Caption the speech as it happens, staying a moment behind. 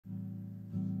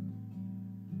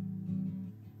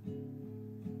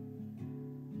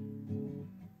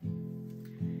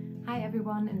Hi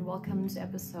everyone, and welcome to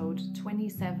episode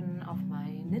 27 of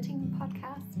my knitting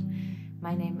podcast.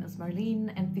 My name is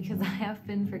Marlene, and because I have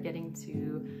been forgetting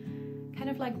to kind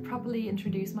of like properly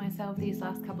introduce myself these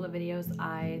last couple of videos,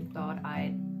 I thought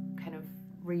I'd kind of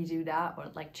redo that or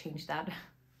like change that.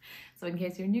 So in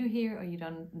case you're new here or you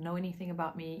don't know anything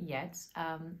about me yet,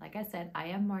 like I said, I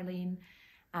am Marlene.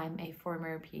 I'm a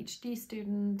former PhD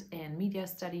student in media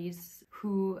studies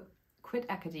who quit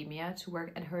academia to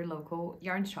work at her local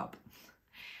yarn shop.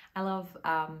 I love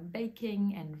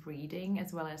baking and reading,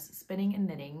 as well as spinning and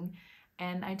knitting,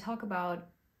 and I talk about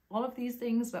all of these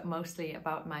things, but mostly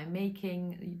about my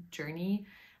making journey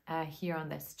here on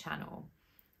this channel.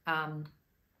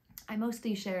 I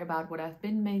mostly share about what I've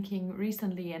been making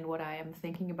recently and what I am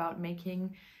thinking about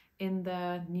making in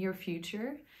the near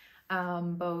future,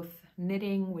 both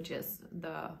knitting, which is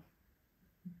the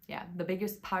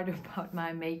biggest part about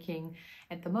my making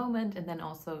at the moment, and then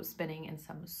also spinning and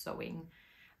some sewing.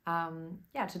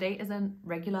 Today is a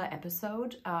regular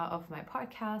episode of my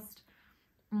podcast.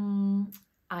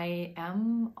 I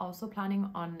am also planning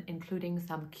on including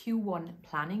some Q1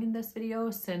 planning in this video,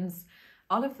 since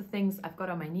all of the things I've got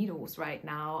on my needles right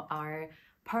now are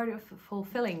part of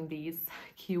fulfilling these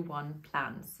Q1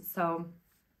 plans. So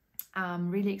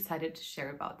I'm really excited to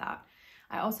share about that.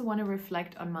 I also want to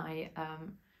reflect on my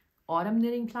autumn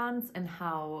knitting plans and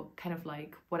how kind of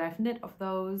like what I've knit of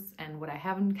those and what I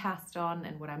haven't cast on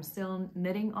and what I'm still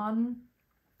knitting on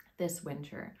this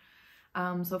winter.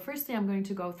 So firstly, I'm going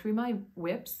to go through my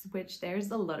whips, which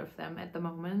there's a lot of them at the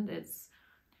moment. It's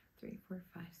 3, 4,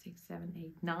 5, 6, 7,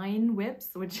 8, 9 whips,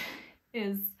 which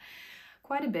is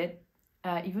quite a bit,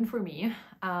 even for me.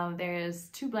 There's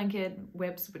 2 blanket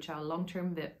whips, which are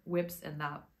long-term whips, and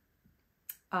that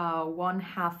one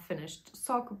half-finished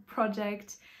sock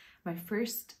project, my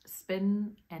first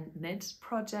spin and knit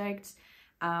project.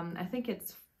 I think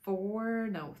it's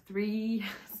 3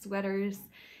 sweaters,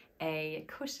 a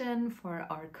cushion for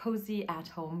our cozy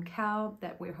at-home cowl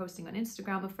that we're hosting on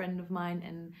Instagram. A friend of mine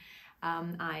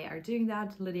and I are doing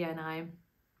that, Lydia and I,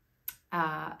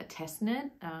 a test knit,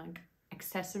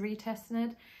 accessory test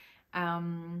knit,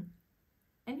 and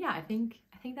yeah, I think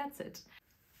that's it.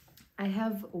 I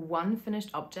have one finished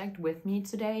object with me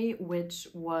today, which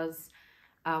was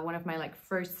one of my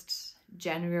first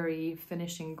January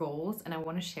finishing goals, and I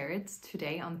want to share it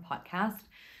today on the podcast.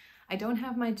 I don't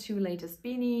have my 2 latest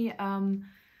beanie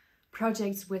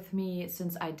projects with me,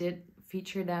 since I did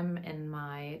feature them in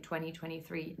my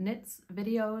 2023 knits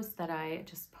videos that I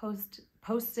just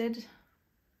posted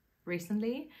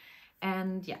recently.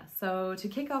 And yeah, so to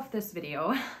kick off this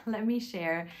video, let me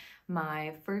share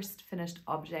my first finished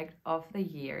object of the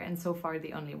year, and so far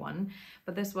the only one,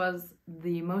 but this was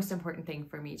the most important thing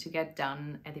for me to get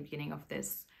done at the beginning of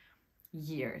this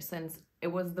year, since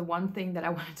it was the one thing that I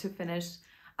wanted to finish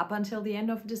up until the end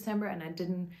of December, and I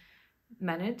didn't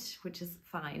manage, which is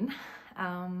fine.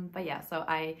 But yeah, so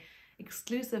I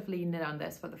exclusively knit on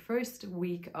this for the first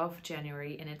week of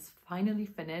January, and it's finally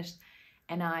finished,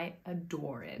 and I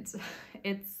adore it.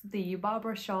 It's the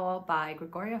Rhabarber shawl by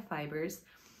Gregoria fibers,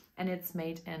 and it's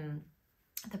made in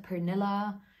the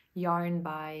Pernilla yarn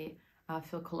by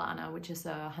Filcolana, which is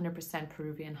a 100%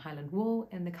 Peruvian Highland wool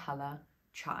in the color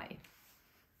chai.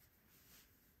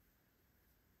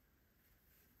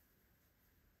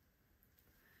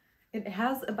 It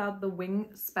has about the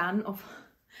wingspan of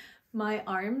my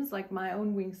arms, like my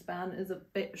own wingspan is a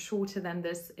bit shorter than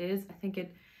this is. I think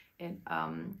it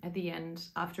at the end,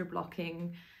 after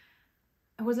blocking,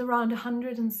 it was around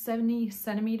 170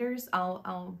 centimeters.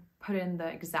 I'll put in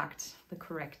the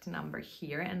correct number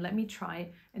here, and let me try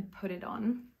and put it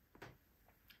on.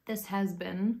 This has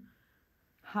been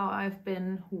how I've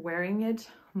been wearing it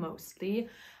mostly.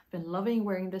 I've been loving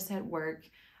wearing this at work,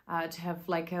 to have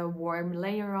like a warm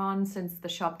layer on, since the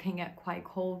shop can get quite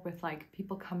cold with like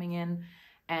people coming in,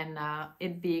 and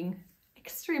it being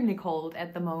extremely cold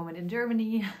at the moment in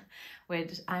Germany,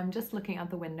 which I'm just looking out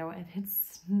the window and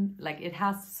it's like it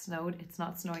has snowed. It's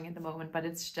not snowing at the moment, but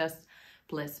it's just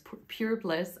bliss, pure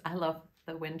bliss. I love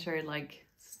the winter, like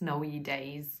snowy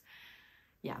days.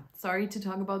 Yeah, sorry to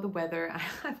talk about the weather.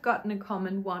 I've gotten a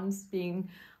comment once being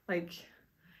like,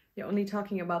 you're only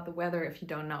talking about the weather if you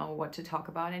don't know what to talk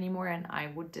about anymore, and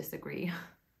I would disagree.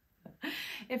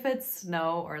 If it's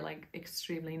snow or like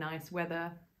extremely nice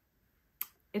weather,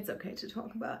 it's okay to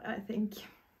talk about, I think.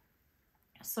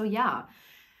 So yeah,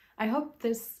 I hope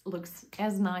this looks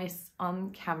as nice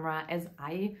on camera as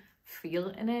I feel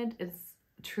in it. It's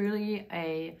truly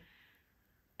a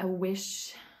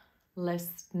wish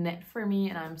list knit for me,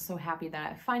 and I'm so happy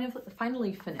that I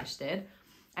finally finished it.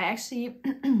 I actually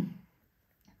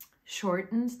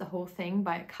shortened the whole thing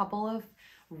by a couple of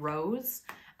rows.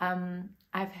 I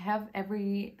have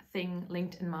everything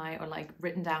linked in my, or like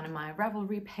written down in my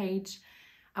Ravelry page.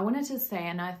 I wanted to say,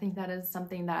 and I think that is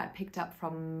something that I picked up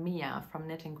from Mia from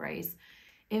Knit and Grace.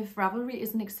 If Ravelry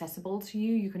isn't accessible to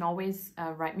you, you can always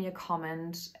write me a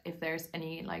comment if there's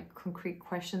any like concrete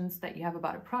questions that you have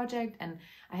about a project and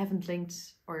I haven't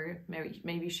linked or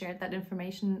maybe shared that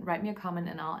information. Write me a comment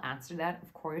and I'll answer that,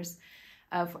 of course.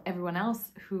 For everyone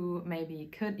else who maybe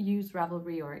could use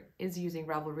Ravelry or is using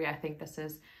Ravelry, I think this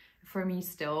is for me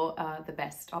still the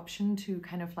best option to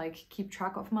kind of like keep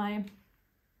track of my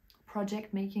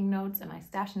project making notes and my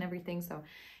stash and everything. So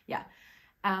yeah.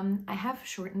 I have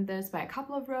shortened this by a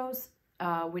couple of rows,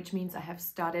 which means I have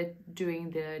started doing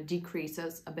the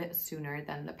decreases a bit sooner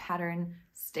than the pattern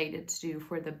stated to do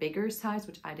for the bigger size,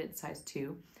 which I did size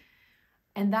 2.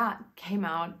 And that came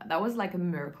out, that was like a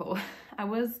miracle. I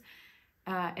was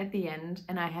at the end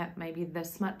and I had maybe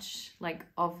this much like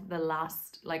of the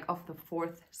last, like of the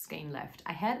 4th skein left.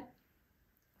 I had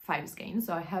 5 skeins,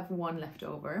 so I have 1 left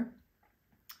over.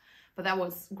 But that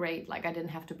was great, like I didn't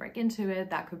have to break into it.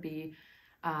 That could be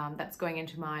that's going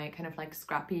into my kind of like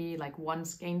scrappy, like 1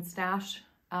 skein stash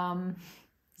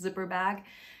zipper bag.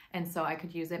 And so I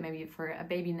could use it maybe for a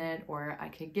baby knit, or I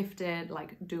could gift it,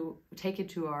 like take it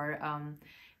to our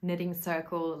knitting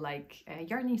circle, like a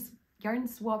yarn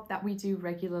swap that we do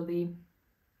regularly.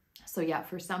 So yeah,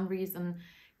 for some reason,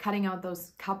 cutting out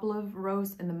those couple of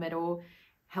rows in the middle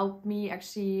helped me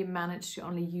actually manage to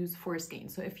only use 4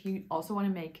 skeins. So if you also want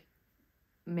to make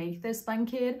this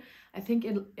blanket, I think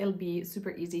it'll be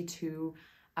super easy to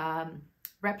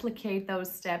replicate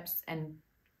those steps and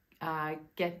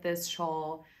get this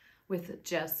shawl with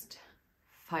just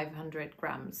 500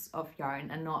 grams of yarn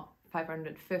and not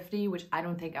 550, which I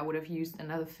don't think I would have used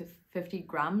another 50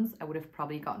 grams. I would have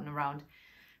probably gotten around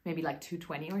maybe like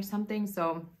 220 or something.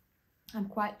 So I'm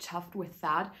quite chuffed with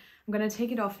that. I'm gonna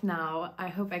take it off now. I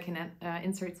hope I can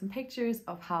insert some pictures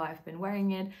of how I've been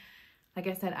wearing it. Like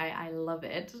I said, I love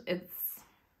it.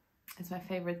 It's my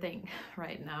favorite thing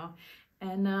right now.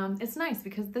 And it's nice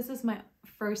because this is my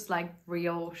first like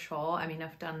real shawl. I mean,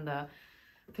 I've done the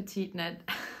petiteknit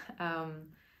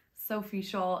Sophie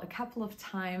shawl a couple of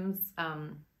times.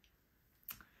 But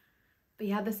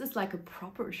yeah, this is like a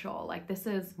proper shawl. Like this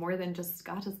is more than just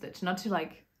scatter stitch. Not to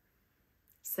like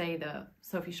say the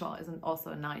Sophie shawl isn't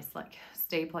also a nice like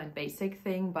staple and basic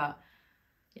thing, but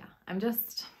yeah, I'm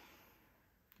just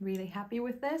really happy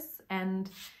with this. And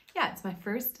yeah, it's my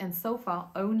first and so far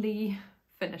only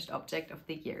finished object of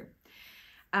the year.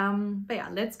 But yeah,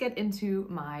 let's get into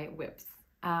my whips.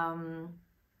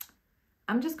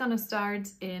 I'm just gonna start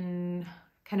in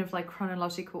kind of like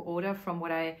chronological order from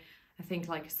what I think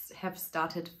like have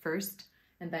started first,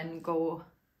 and then go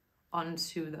on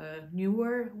to the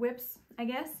newer whips, I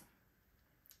guess.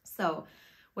 So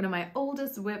one of my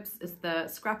oldest whips is the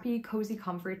Scrappy Cozy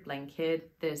Comfort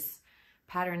Blanket. This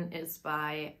pattern is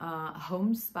by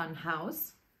Homespun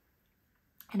House,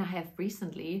 and I have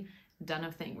recently done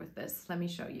a thing with this. Let me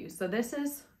show you. So this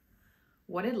is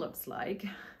what it looks like.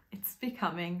 It's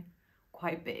becoming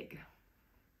quite big.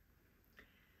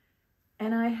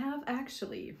 And I have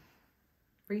actually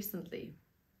recently,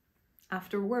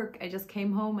 after work, I just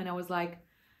came home and I was like,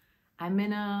 I'm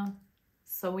in a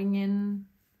sewing in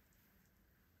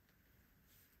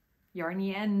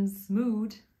yarny ends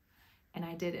mood, and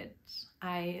I did it.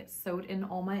 I sewed in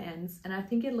all my ends and I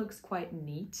think it looks quite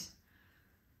neat.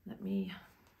 Let me...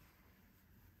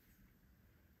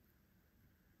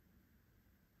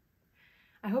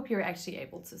 I hope you're actually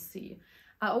able to see.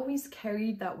 I always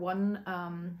carried that one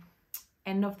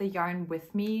end of the yarn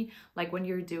with me, like when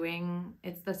you're doing,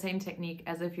 it's the same technique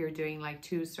as if you're doing like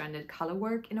 2-stranded color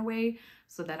work in a way,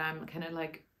 so that I'm kind of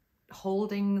like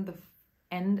holding the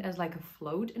end as like a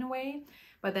float in a way,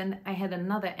 but then I had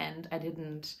another end I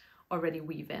didn't already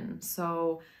weave in,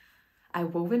 so I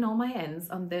wove in all my ends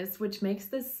on this, which makes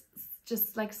this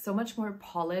just like so much more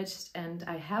polished, and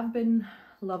I have been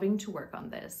loving to work on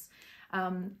this.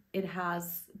 It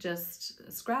has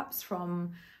just scraps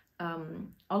from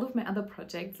all of my other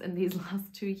projects in these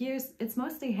last 2 years. It's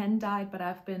mostly hand dyed, but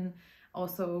I've been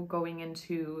also going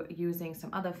into using some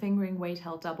other fingering weight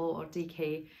held double or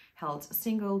DK held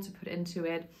single to put into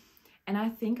it. And I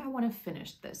think I want to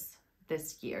finish this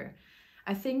year.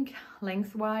 I think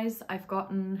lengthwise I've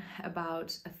gotten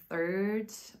about a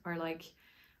third, or like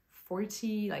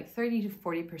 30 to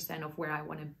 40% of where I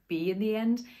want to be in the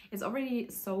end. It's already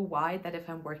so wide that if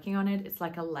I'm working on it, it's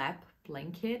like a lap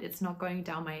blanket. It's not going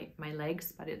down my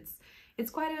legs, but it's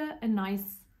quite a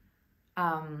nice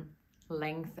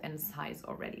length and size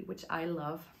already, which I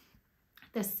love.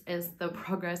 This is the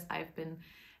progress I've been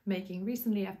making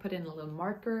recently. I've put in a little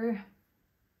marker,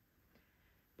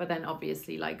 but then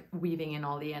obviously like weaving in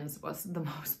all the ends was the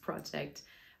most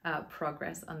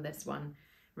progress on this one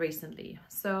recently.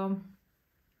 So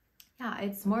yeah,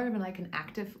 it's more of like an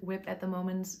active whip at the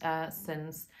moment,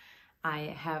 since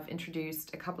I have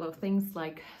introduced a couple of things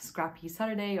like Scrappy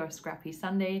Saturday or Scrappy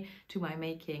Sunday to my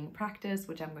making practice,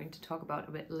 which I'm going to talk about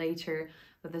a bit later,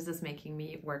 but this is making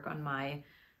me work on my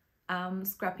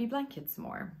scrappy blankets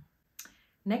more.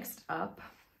 Next up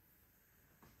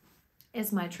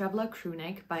is my Traveler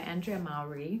Crewneck by Andrea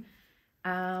Mowry.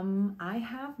 I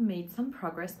have made some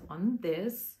progress on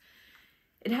this.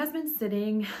 It has been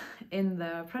sitting in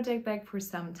the project bag for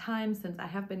some time, since I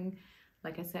have been,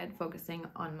 like I said, focusing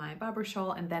on my barber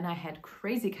shawl, and then I had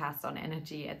crazy cast on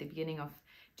energy at the beginning of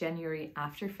January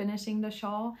after finishing the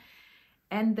shawl.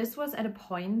 And this was at a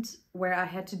point where I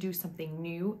had to do something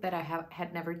new that I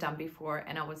had never done before,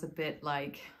 and I was a bit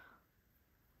like,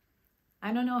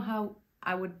 I don't know how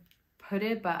I would put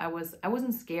it, but I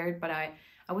wasn't scared, but I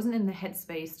wasn't in the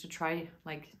headspace to try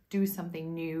like do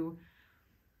something new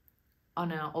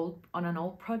on an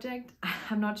old project.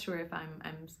 I'm not sure if I'm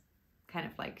kind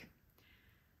of like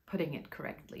putting it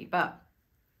correctly, but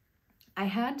I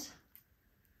had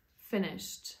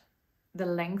finished the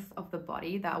length of the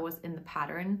body that was in the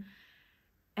pattern,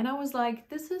 and I was like,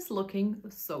 this is looking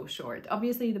so short.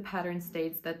 Obviously the pattern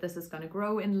states that this is going to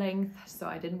grow in length, so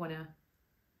I didn't want to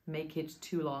make it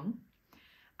too long.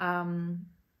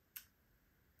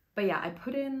 But yeah, I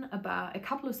put in about a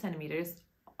couple of centimeters,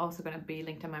 also going to be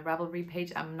linked on my Ravelry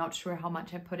page. I'm not sure how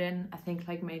much I put in. I think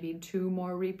like maybe 2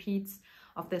 more repeats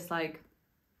of this like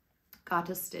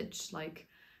garter stitch like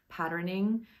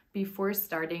patterning before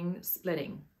starting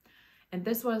splitting. And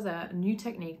this was a new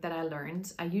technique that I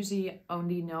learned. I usually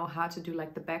only know how to do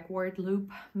like the backward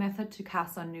loop method to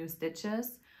cast on new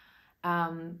stitches.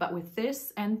 But with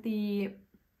this and the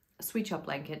sweet shop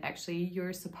blanket, actually,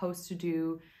 you're supposed to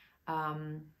do,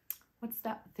 what's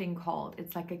that thing called?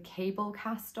 It's like a cable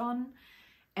cast on.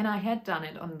 And I had done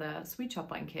it on the sweet shop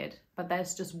blanket, but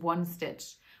there's just 1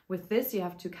 stitch. With this, you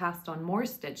have to cast on more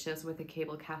stitches with a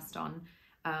cable cast on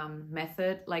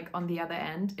method, like on the other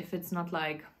end, if it's not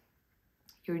like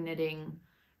you're knitting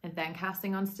and then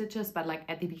casting on stitches, but like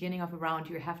at the beginning of a round,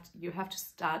 you have to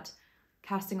start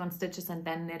casting on stitches and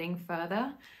then knitting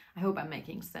further. I hope I'm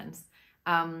making sense.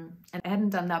 And I hadn't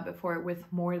done that before with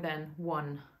more than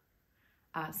 1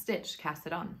 stitch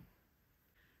casted on.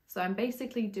 So I'm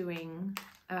basically doing,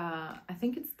 I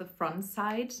think it's the front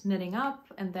side knitting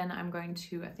up, and then I'm going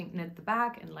to, I think, knit the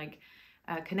back and like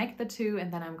connect the two,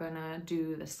 and then I'm gonna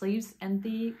do the sleeves and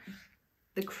the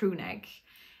crew neck,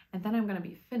 and then I'm gonna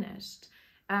be finished.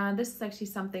 This is actually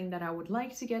something that I would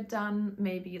like to get done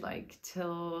maybe like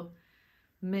till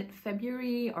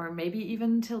mid-February, or maybe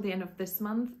even till the end of this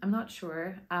month. I'm not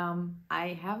sure.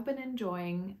 I have been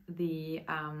enjoying the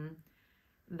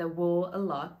wool a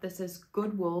lot. This is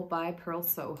Good Wool by Purl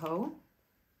Soho.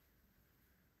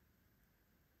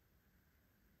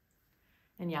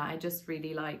 And yeah, I just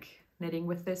really like knitting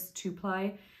with this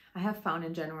 2-ply. I have found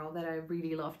in general that I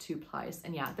really love 2-plies.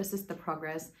 And yeah, this is the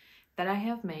progress that I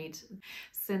have made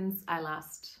since I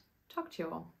last talked to you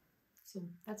all. So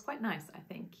that's quite nice, I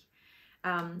think.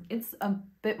 It's a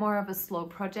bit more of a slow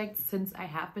project since I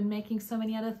have been making so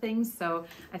many other things. So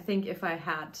I think if I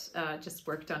had just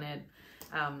worked on it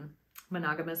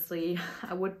monogamously,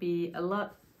 I would be a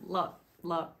lot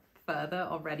further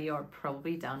already, or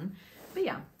probably done. But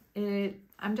yeah,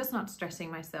 I'm just not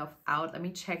stressing myself out. Let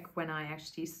me check when I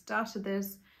actually started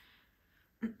this.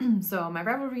 So my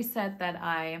Ravelry said that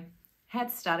I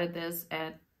had started this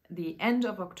at the end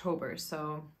of October,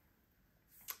 so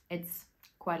it's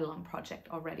quite a long project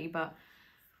already, but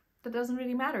that doesn't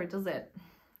really matter, does it?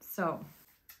 So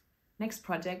next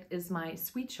project is my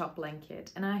sweet shop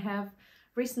blanket, and I have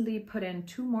recently put in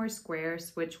 2 more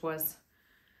squares, which was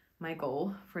my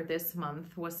goal for this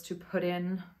month, was to put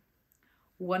in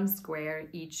 1 square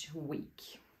each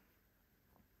week.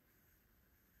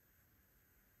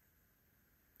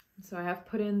 So I have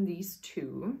put in these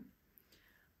 2.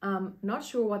 Not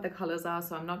sure what the colors are,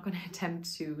 so I'm not going to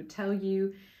attempt to tell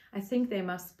you. I think they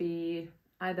must be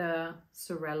either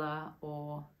Sorella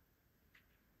or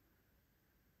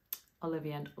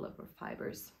Olivia and Oliver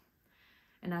fibers.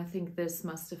 And I think this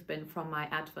must have been from my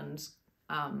Advent,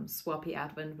 swappy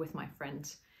Advent with my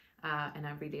friend. And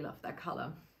I really love that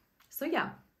color. So yeah,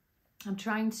 I'm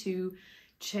trying to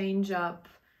change up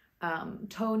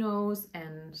tonos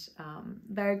and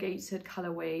variegated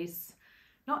colorways,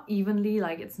 not evenly,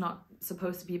 like it's not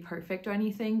supposed to be perfect or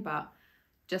anything, but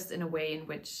just in a way in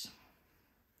which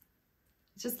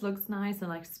just looks nice and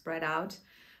like spread out.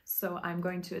 So I'm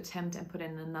going to attempt and put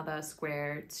in another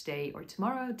square today or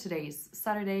tomorrow. Today's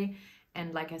Saturday,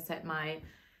 and like I said, my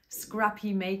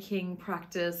scrappy making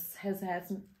practice has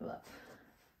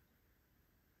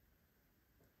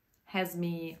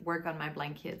me work on my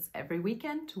blankets every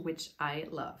weekend, which I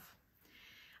love.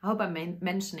 I hope I'm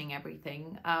mentioning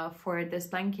everything. For this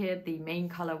blanket, the main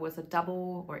color was a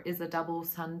double, or is a double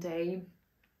Sunday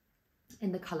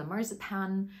in the color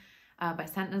marzipan by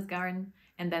Sandnes Garn.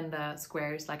 And then the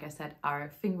squares, like I said,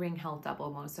 are fingering held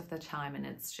double most of the time, and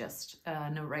it's just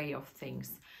an array of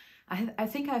things. I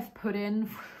think I've put in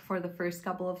for the first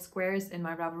couple of squares in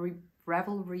my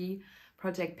Ravelry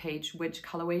project page which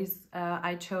colorways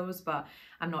I chose, but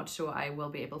I'm not sure I will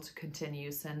be able to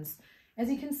continue, since as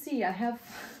you can see I have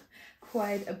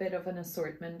quite a bit of an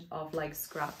assortment of like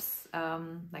scraps,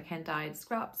 like hand-dyed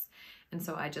scraps, and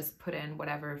so I just put in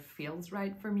whatever feels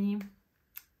right for me.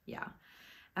 Yeah.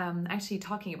 Actually,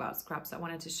 talking about scraps, I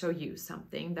wanted to show you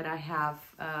something that I have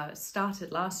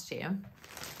started last year,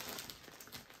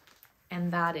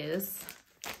 and that is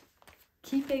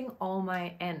keeping all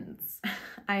my ends.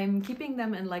 I'm keeping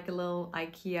them in like a little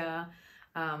IKEA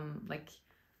like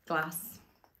glass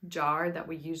jar that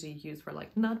we usually use for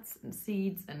like nuts and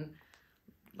seeds and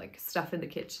like stuff in the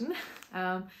kitchen.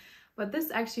 But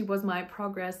this actually was my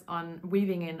progress on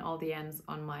weaving in all the ends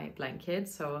on my blanket.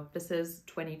 So this is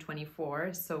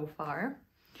 2024 so far.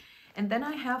 And then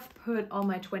I have put all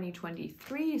my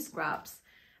 2023 scraps,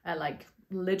 like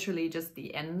literally just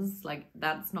the ends, like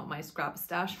that's not my scrap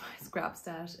stash. My scrap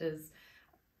stash is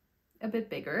a bit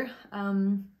bigger,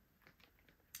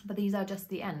 but these are just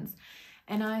the ends.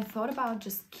 And I thought about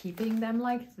just keeping them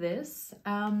like this,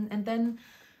 and then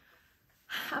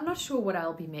I'm not sure what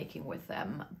I'll be making with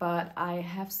them, but I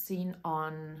have seen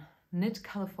on Knit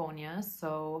California,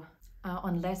 so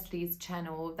on Leslie's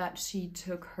channel, that she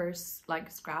took her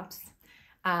like scraps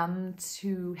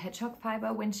to hedgehog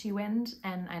fiber when she went,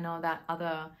 and I know that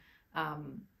other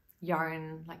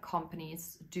yarn like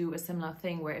companies do a similar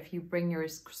thing where if you bring your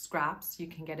scraps you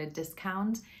can get a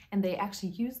discount, and they actually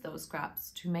use those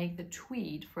scraps to make the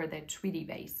tweed for their tweedy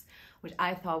base, which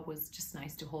I thought was just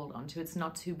nice to hold on to. It's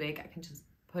not too big, I can just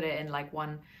put it in like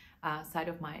one side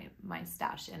of my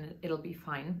stash and it'll be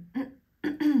fine.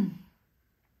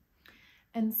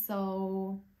 And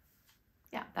so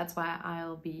yeah, that's why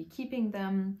I'll be keeping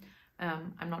them.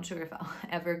 I'm not sure if I'll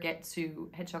ever get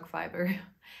to hedgehog fiber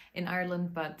in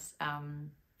Ireland, but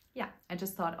yeah, I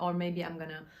just thought, or maybe I'm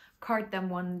gonna card them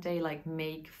one day, like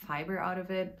make fiber out of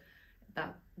it.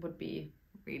 That would be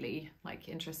really like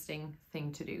interesting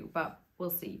thing to do, but we'll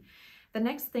see. The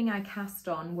next thing I cast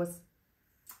on was,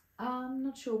 I'm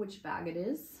not sure which bag it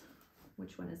is.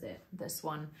 Which one is it? This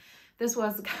one. This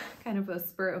was kind of a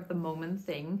spur of the moment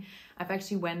thing. I've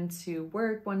actually went to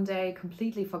work one day,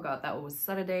 completely forgot that it was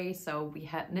Saturday, so we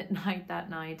had knit night that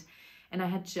night, and I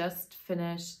had just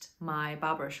finished my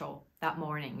Barber shawl that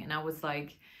morning, and I was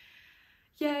like,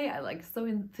 yay, I like so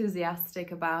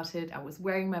enthusiastic about it. I was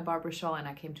wearing my Barber shawl and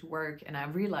I came to work and I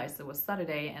realized it was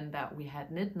Saturday and that we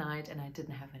had knit night and I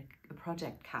didn't have a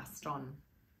project cast on.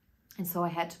 And so I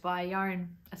had to buy yarn,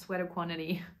 a sweater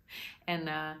quantity, and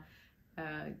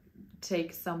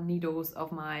take some needles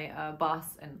of my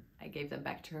boss, and I gave them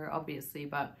back to her obviously,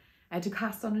 but I had to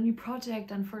cast on a new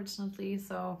project unfortunately.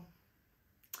 So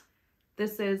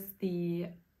this is the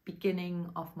beginning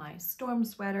of my storm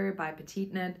sweater by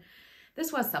petiteknit.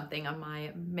 This was something on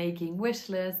my making wish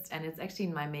list, and it's actually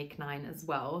in my make 9 as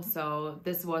well, so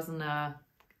this wasn't a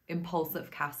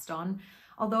impulsive cast on,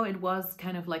 although it was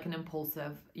kind of like an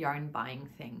impulsive yarn buying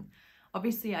thing.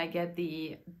 Obviously I get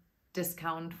the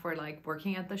discount for like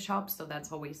working at the shop, so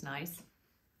that's always nice.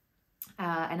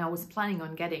 And I was planning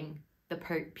on getting the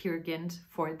pure Gint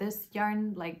for this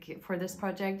yarn, like for this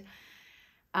project.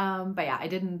 But yeah, I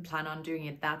didn't plan on doing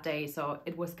it that day, so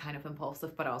it was kind of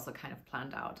impulsive, but also kind of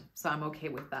planned out. So I'm okay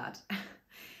with that.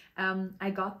 I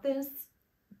got this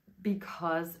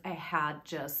because I had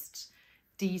just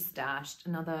de-stashed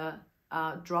another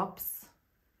drops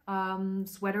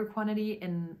sweater quantity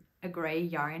in a gray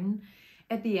yarn.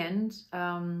 At the end,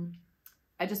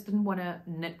 I just didn't want to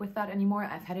knit with that anymore.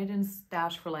 I've had it in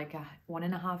stash for like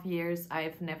 1.5 years.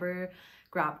 I've never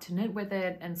grabbed to knit with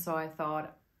it, and so I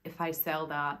thought if I sell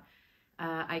that,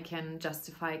 I can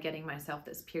justify getting myself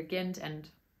this pure Gint. And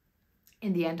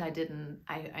in the end I didn't.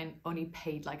 I only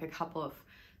paid like a couple of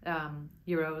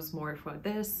euros more for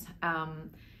this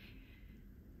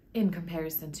in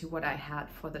comparison to what I had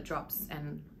for the drops,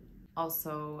 and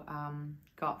also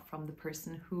got from the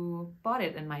person who bought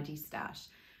it in my de-stash.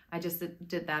 I just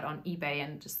did that on eBay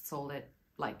and just sold it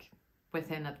like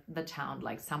within the town,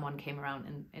 like someone came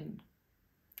around and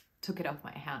took it off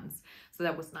my hands. So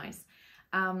that was nice.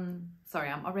 Sorry,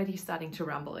 I'm already starting to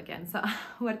ramble again. So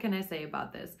what can I say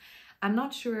about this? I'm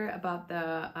not sure about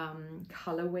the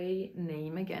colorway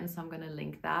name again, so I'm going to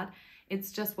link that.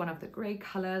 It's just one of the gray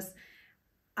colors.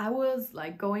 I was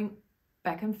like going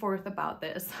back and forth about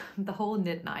this. The whole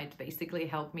knit night basically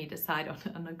helped me decide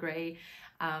on a gray.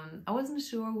 I wasn't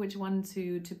sure which one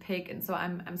to pick, and so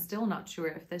I'm still not sure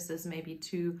if this is maybe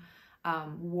too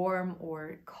warm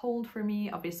or cold for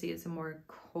me. Obviously it's a more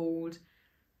cold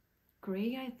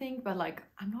gray, I think, but like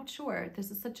I'm not sure. This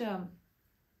is such a,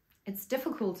 it's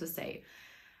difficult to say.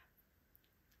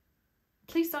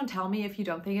 Please don't tell me if you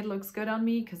don't think it looks good on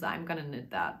me, because I'm gonna knit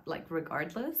that like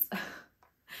regardless.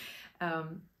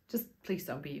 Just please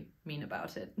don't be mean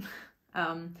about it.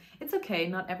 It's okay,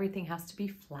 not everything has to be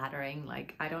flattering.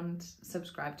 Like I don't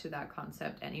subscribe to that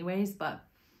concept anyways, but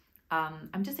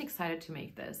I'm just excited to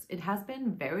make this. It has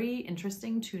been very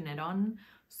interesting to knit on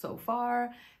so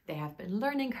far. There have been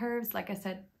learning curves. Like I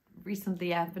said,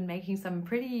 recently I've been making some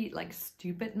pretty like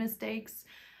stupid mistakes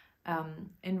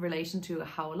in relation to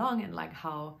how long and like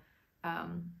how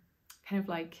kind of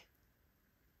like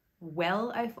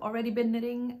well I've already been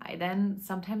knitting. I then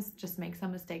sometimes just make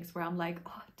some mistakes where I'm like,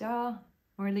 oh duh,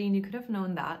 Marlene, you could have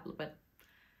known that, but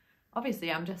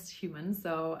obviously I'm just human.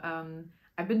 So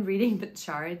I've been reading the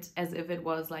chart as if it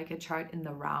was like a chart in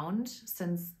the round,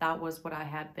 since that was what I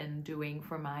had been doing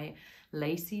for my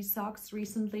lacy socks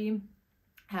recently.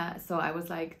 So I was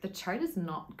like, the chart is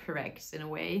not correct in a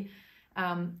way.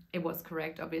 It was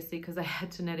correct, obviously, because I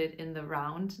had to knit it in the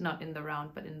round, not in the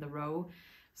round, but in the row.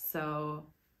 So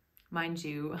mind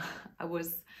you, I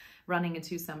was running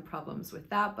into some problems with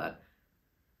that, but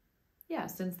yeah,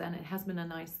 since then it has been a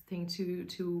nice thing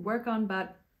to work on.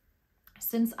 But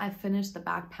since I finished the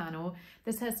back panel,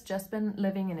 this has just been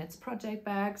living in its project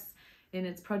bag,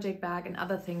 and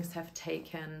other things have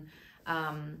taken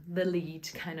the lead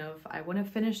kind of. I want to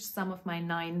finish some of my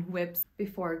 9 whips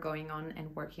before going on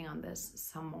and working on this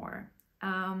some more.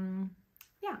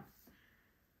 Yeah,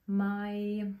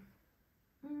 my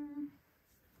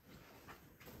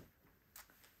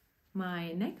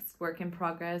next work in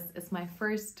progress is my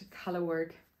first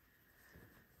colorwork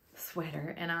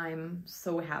sweater, and I'm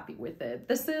so happy with it.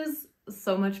 This is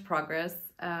so much progress,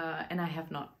 and I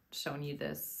have not shown you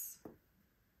this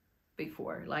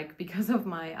before, like because of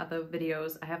my other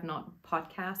videos I have not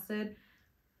podcasted.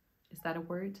 Is that a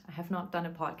word? I have not done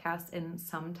a podcast in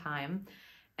some time,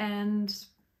 and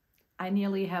I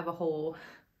nearly have a whole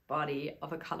body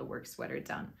of a colorwork sweater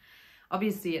done.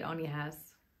 Obviously it only has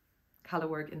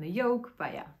colorwork in the yoke,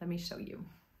 but yeah, let me show you.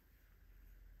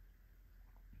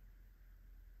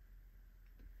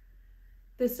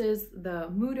 This is the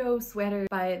Mudo sweater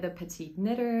by the Petite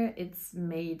Knitter. It's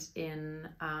made in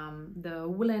the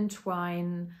woolen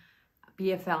twine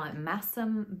BFL and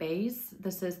Massam base.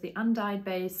 This is the undyed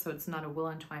base, so it's not a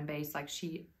woolen twine base. Like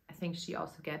I think she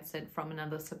also gets it from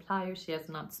another supplier. She has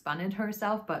not spun it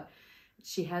herself, but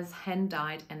she has hand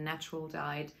dyed and natural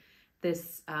dyed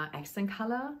this accent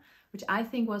color, which I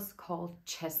think was called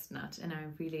chestnut, and I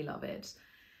really love it.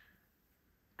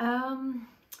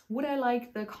 Would I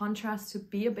like the contrast to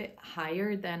be a bit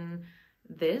higher than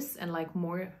this and like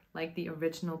more like the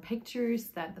original pictures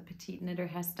that the Petite Knitter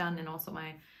has done, and also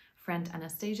my friend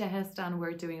Anastasia has done?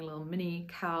 We're doing a little mini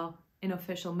cowl,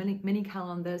 unofficial mini cowl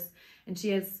on this, and she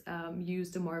has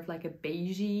used a more of like a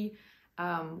beigey,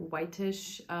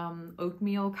 whitish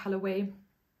oatmeal colorway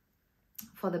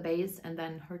for the base, and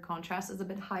then her contrast is a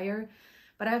bit higher.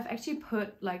 But I've actually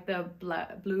put like the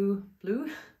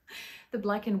the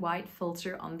black and white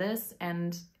filter on this,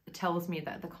 and it tells me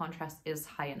that the contrast is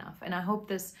high enough, and I hope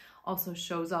this also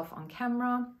shows off on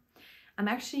camera. I'm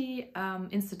actually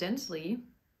incidentally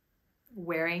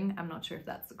wearing, I'm not sure if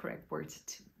that's the correct word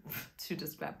to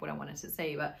describe what I wanted to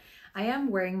say, but I am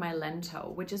wearing my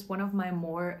lento, which is one of my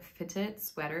more fitted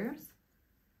sweaters.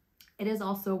 It is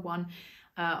also one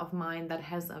of mine that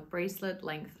has a bracelet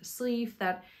length sleeve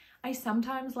that I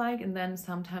sometimes like, and then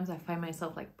sometimes I find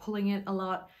myself like pulling it a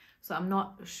lot, so I'm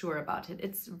not sure about it.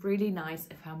 It's really nice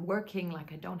if I'm working,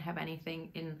 like I don't have anything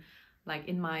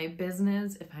in my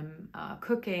business, if I'm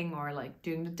cooking or like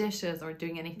doing the dishes or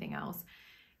doing anything else.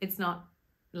 It's not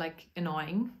like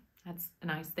annoying. That's a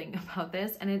nice thing about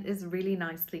this, and it is really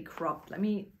nicely cropped. Let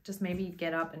me just maybe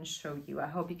get up and show you. I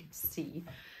hope you can see.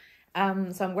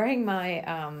 So I'm wearing my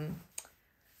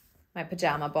my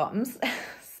pajama bottoms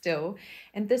still,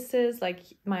 and this is like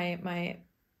my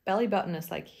belly button is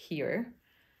like here.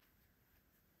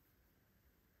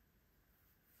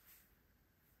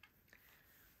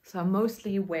 So I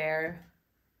mostly wear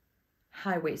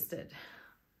high-waisted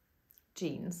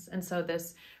jeans, and so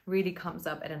this really comes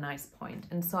up at a nice point.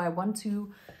 And so I want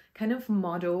to kind of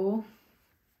model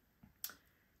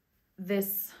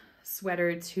this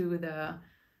sweater to the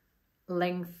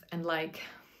length and like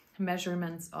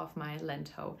measurements of my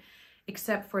lento,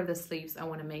 except for the sleeves. I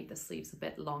want to make the sleeves a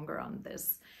bit longer on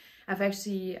this. I've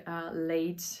actually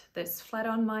laid this flat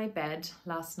on my bed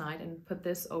last night and put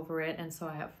this over it, and so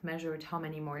I have measured how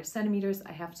many more centimeters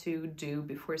I have to do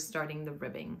before starting the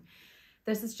ribbing.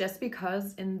 This is just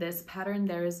because in this pattern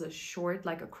there is a short,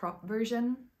 like a crop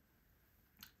version,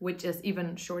 which is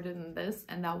even shorter than this,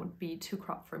 and that would be too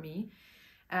crop for me.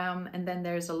 And then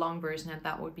there's a long version, and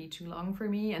that would be too long for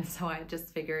me. And so I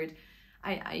just figured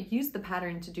I used the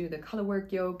pattern to do the color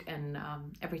work yoke and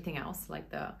everything else, like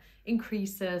the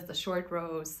increases, the short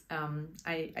rows.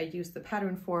 I used the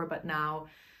pattern for, but now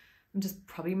I'm just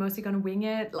probably mostly gonna wing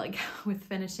it, like with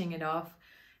finishing it off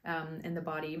in the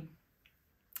body.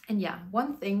 And yeah,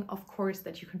 one thing, of course,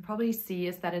 that you can probably see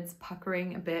is that it's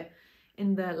puckering a bit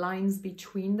in the lines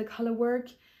between the color work.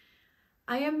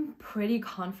 I am pretty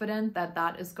confident that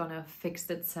that is gonna fix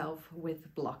itself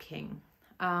with blocking.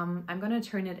 I'm gonna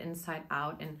turn it inside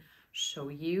out and show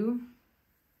you.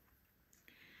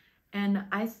 And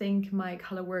I think my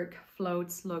color work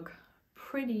floats look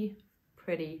pretty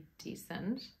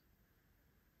decent.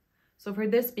 So for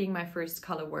this being my first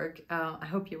color work, I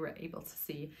hope you were able to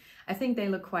see. I think they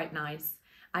look quite nice.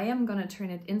 I am gonna turn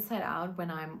it inside out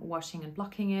when I'm washing and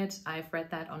blocking it. I've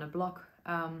read that on a blog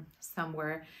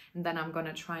somewhere, and then I'm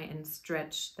gonna try and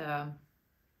stretch the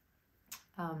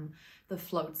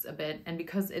floats a bit. And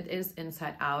because it is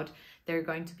inside out, they're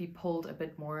going to be pulled a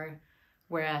bit more,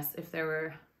 whereas if they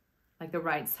were like the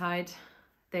right side,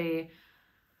 they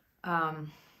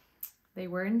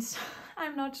weren't.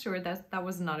 I'm not sure, that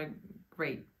was not a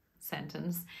great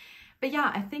sentence. But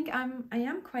yeah, I think I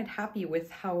am quite happy with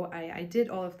how I did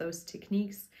all of those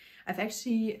techniques. I've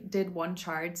actually did one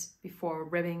chart before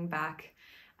ribbing back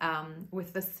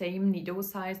with the same needle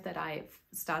size that I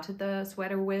started the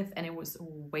sweater with, and it was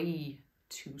way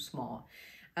too small.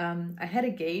 I had a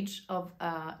gauge of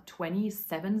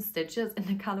 27 stitches in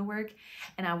the color work,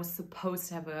 and I was supposed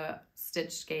to have a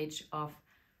stitch gauge of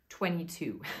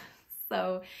 22.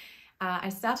 So I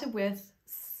started with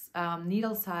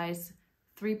needle size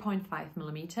 3.5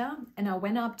 millimeter, and I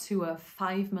went up to a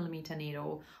 5 millimeter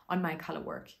needle on my color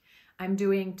work. I'm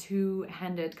doing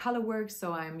two-handed color work,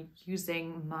 so I'm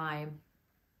using my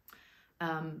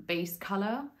base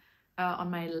color on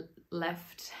my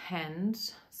left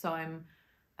hand. So I'm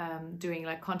doing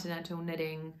like continental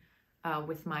knitting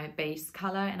with my base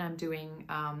color, and I'm doing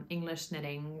English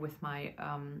knitting with my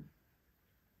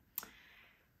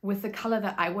with the color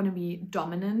that I want to be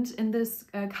dominant in this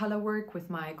color work with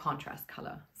my contrast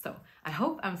color. So I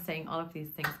hope I'm saying all of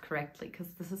these things correctly, because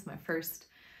this is my first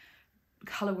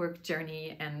color work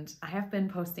journey, and I have been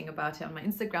posting about it on my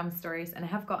Instagram stories, and I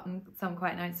have gotten some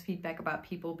quite nice feedback about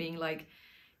people being like,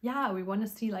 yeah, we want to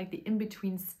see like the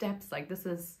in-between steps, like this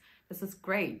is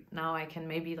great. Now I can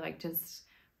maybe like just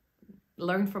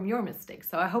learn from your mistakes.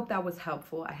 So I hope that was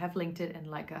helpful. I have linked it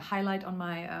in like a highlight on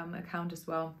my account as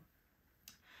well.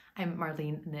 I'm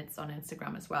Marlene Knits on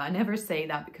Instagram as well. I never say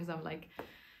that because I'm like,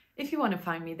 if you want to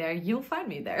find me there, you'll find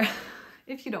me there.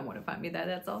 If you don't want to find me there,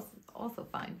 that's also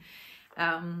fine.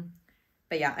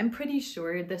 But yeah, I'm pretty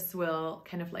sure this will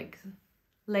kind of like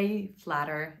lay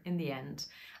flatter in the end.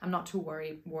 I'm not too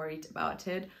worried about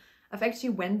it. I've actually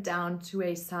went down to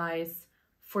a size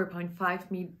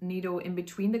 4.5 needle in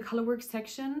between the colorwork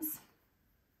sections,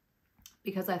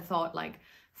 because I thought like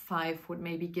 5 would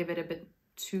maybe give it a bit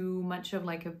too much of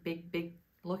like a big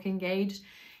looking gauge.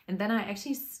 And then I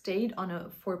actually stayed on a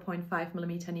 4.5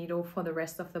 millimeter needle for the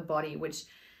rest of the body, which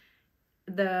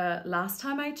the last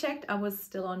time I checked, I was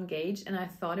still on gauge, and I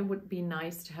thought it would be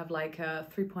nice to have like a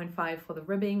 3.5 for the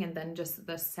ribbing and then just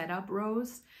the setup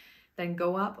rows, then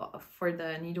go up for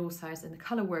the needle size in the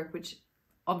color work, which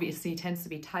obviously tends to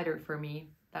be tighter for me.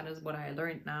 That is what I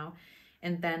learned now.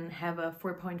 And then have a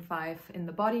 4.5 in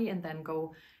the body, and then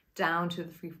go down to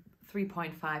the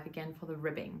 3.5 again for the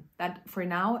ribbing. That for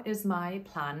now is my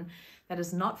plan. That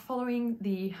is not following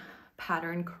the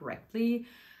pattern correctly,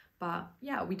 but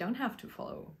yeah, we don't have to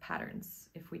follow patterns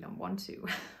if we don't want to.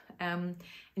 And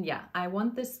yeah, I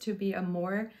want this to be a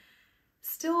more,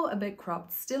 still a bit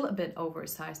cropped, still a bit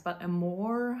oversized, but a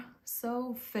more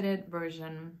so fitted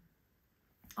version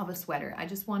of a sweater. I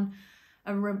just want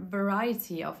a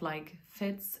variety of like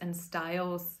fits and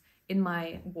styles in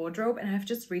my wardrobe, and I've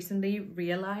just recently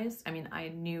realized, I mean, I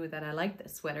knew that I liked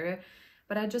this sweater,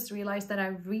 but I just realized that I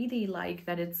really like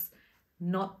that it's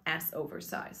not as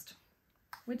oversized,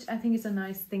 which I think is a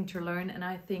nice thing to learn, and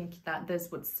I think that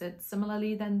this would sit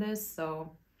similarly than this.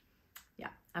 So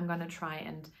yeah, I'm gonna try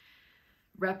and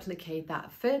replicate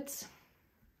that fit.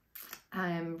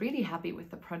 I'm really happy with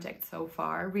the project so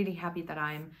far, really happy that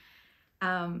I'm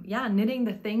yeah, knitting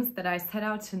the things that I set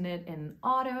out to knit in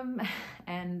autumn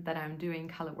and that I'm doing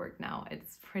color work now.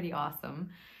 It's pretty awesome,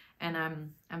 and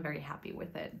I'm very happy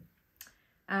with it.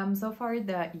 So far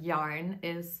the yarn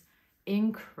is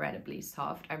incredibly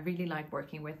soft. I really like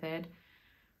working with it.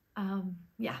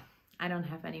 Yeah, I don't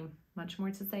have much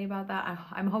more to say about that.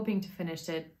 I'm hoping to finish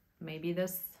it maybe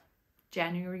this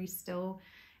January still,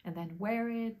 and then wear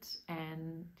it.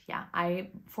 And yeah,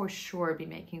 I for sure be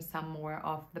making some more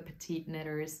of the petite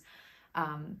knitters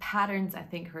patterns. I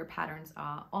think her patterns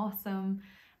are awesome.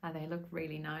 They look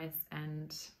really nice,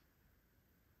 and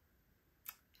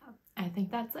I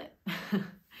think that's it.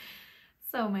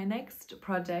 So my next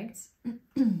project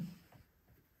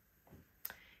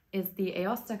is the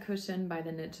Aosta cushion by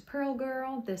the Knit Purl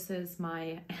Girl. This is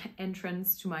my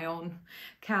entrance to my own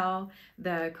cowl,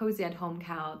 the cozy at home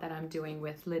cowl that I'm doing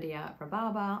with Lydia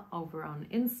Rhabarber over on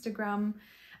Instagram.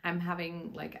 I'm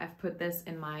having, like, I've put this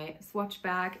in my swatch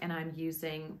bag, and I'm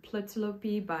using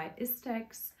Petite by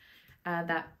Istex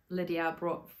that Lydia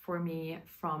brought for me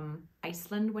from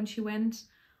Iceland when she went.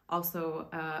 Also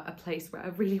a place where I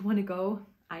really want to go,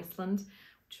 Iceland,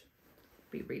 which would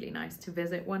be really nice to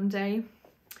visit one day.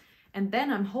 And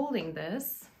then I'm holding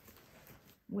this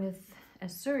with a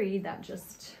suri that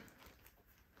just,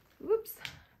 whoops,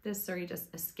 this suri just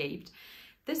escaped.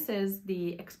 This is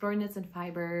the Explore Knits and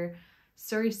Fiber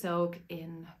Suri Silk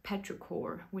in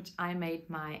Petrichor, which I made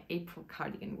my April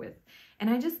cardigan with. And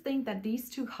I just think that these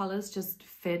two colors just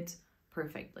fit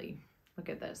perfectly. Look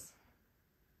at this.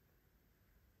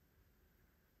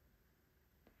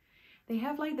 They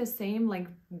have like the same like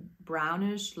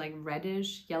brownish, like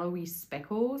reddish, yellowy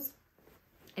speckles.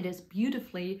 It is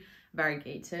beautifully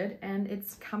variegated, and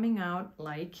it's coming out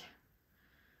like,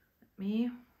 let me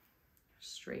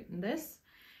straighten this.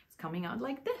 It's coming out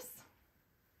like this.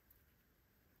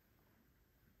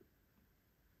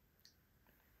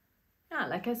 Yeah,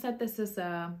 like I said, this is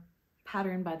a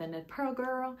pattern by the Knit Purl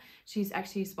Girl. She's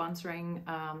actually sponsoring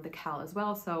the cowl as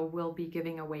well, so we'll be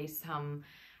giving away some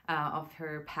of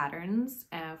her patterns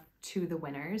to the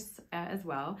winners as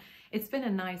well. It's been a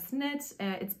nice knit.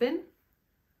 It's been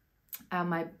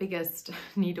my biggest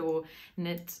needle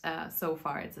knit so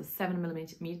far. It's a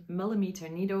 7mm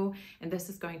needle, and this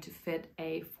is going to fit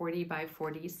a 40 by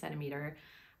 40 centimeter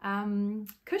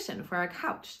cushion for our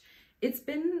couch. It's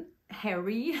been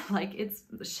hairy, like it's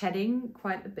shedding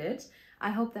quite a bit. I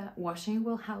hope that washing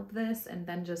will help this, and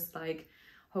then just like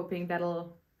hoping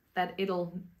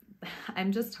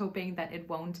I'm just hoping that it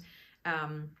won't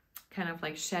kind of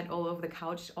like shed all over the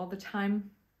couch all the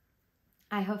time.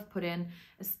 I have put in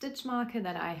a stitch marker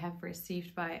that I have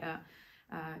received by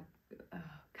a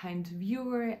kind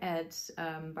viewer at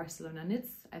Barcelona Knits.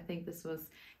 I think this was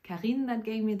Karine that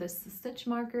gave me this stitch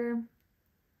marker.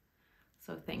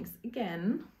 So thanks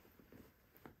again.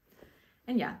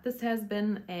 And yeah, this has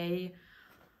been a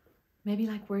maybe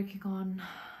like working on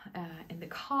in the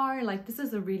car. Like, this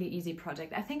is a really easy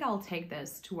project. I think I'll take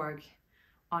this to work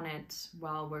on it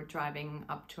while we're driving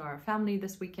up to our family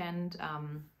this weekend. I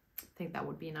think that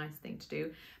would be a nice thing to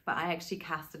do. But I actually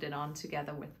casted it on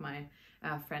together with my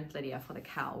friend Lydia for the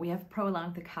cowl. We have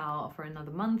prolonged the cowl for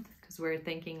another month because we're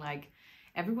thinking like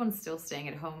everyone's still staying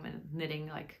at home and knitting,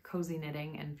 like cozy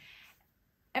knitting, and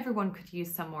everyone could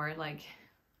use some more like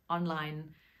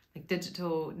online, like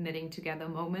digital knitting together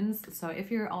moments. So if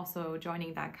you're also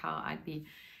joining that cowl, I'd be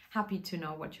happy to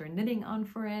know what you're knitting on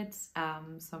for it.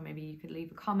 So maybe you could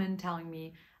leave a comment telling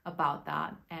me about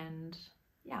that. And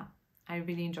yeah, I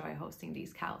really enjoy hosting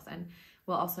these cowls, and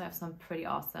we'll also have some pretty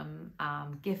awesome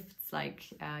gifts, like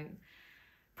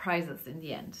prizes in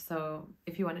the end. So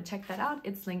if you want to check that out,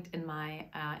 it's linked in my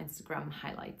Instagram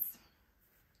highlights.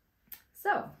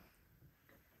 So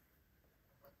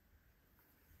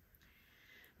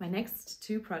my next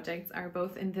two projects are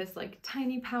both in this like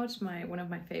tiny pouch, one of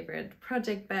my favorite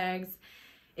project bags.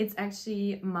 It's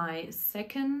actually my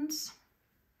second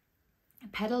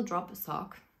petal drop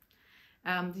sock.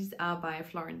 These are by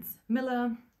Florence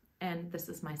Miller, and this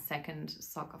is my second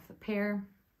sock of the pair.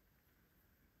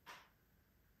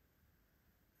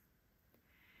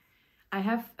 I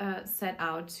have set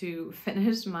out to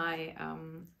finish my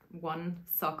one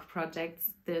sock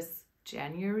projects this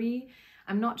January.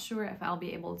 I'm not sure if I'll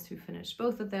be able to finish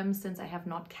both of them since I have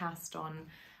not cast on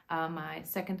my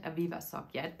second Aviva sock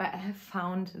yet, but I have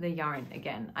found the yarn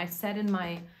again. I said in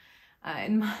my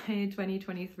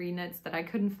 2023 knits that I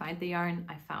couldn't find the yarn.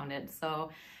 I found it.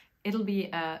 So it'll be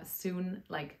a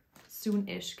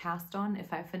soon-ish cast on.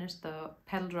 If I finish the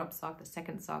petal drop sock, the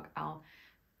second sock, I'll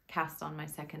cast on my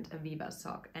second Aviva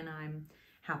sock, and I'm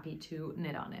happy to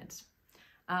knit on it.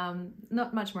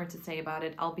 Not much more to say about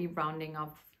it. I'll be rounding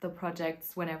up the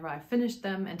projects whenever I finish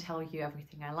them and tell you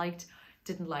everything I liked,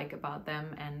 didn't like about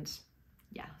them, and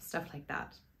yeah, stuff like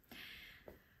that.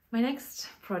 My next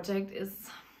project is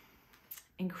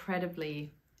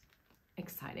incredibly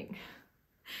exciting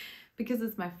because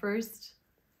it's my first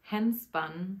hand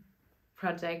spun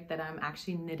project that I'm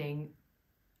actually knitting,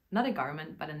 not a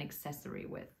garment, but an accessory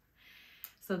with.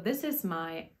 So this is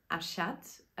my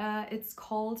achat. It's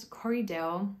called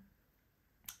Corriedale.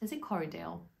 Is it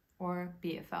Corriedale or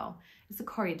BFL? It's a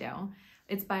Corriedale.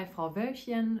 It's by Frau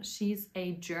Wölfchen. She's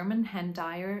a German hand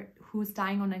dyer who's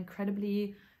dyeing on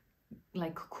incredibly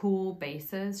like cool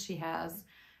bases. She has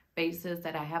bases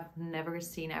that I have never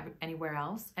seen anywhere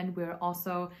else, and we're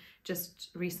also just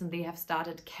recently have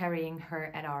started carrying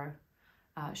her at our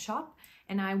shop,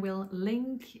 and I will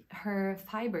link her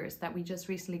fibers that we just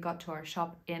recently got to our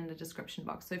shop in the description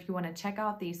box. So if you want to check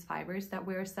out these fibers that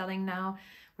we're selling now,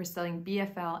 we're selling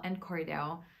BFL and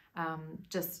Corriedale.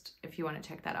 Just if you want to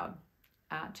check that out,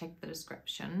 check the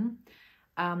description.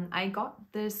 I got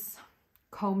this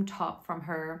comb top from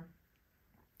her,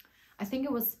 I think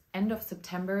it was end of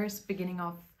September, beginning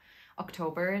of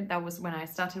October. That was when I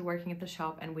started working at the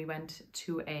shop, and we went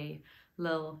to a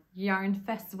little yarn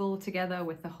festival together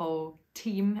with the whole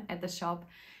team at the shop,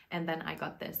 and then I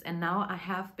got this, and now I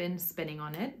have been spinning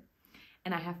on it,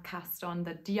 and I have cast on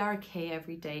the DRK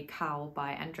Everyday Cowl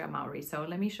by Andrea Mowry. So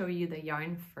let me show you the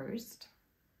yarn first.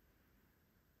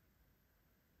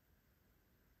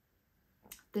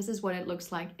 This is what it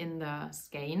looks like in the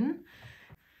skein.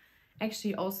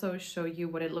 Actually also show you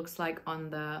what it looks like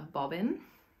on the bobbin.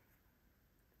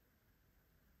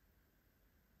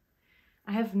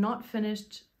 I have not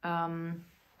finished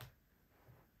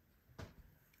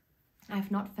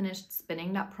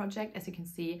spinning that project. As you can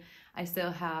see, I still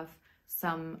have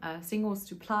some singles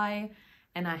to ply,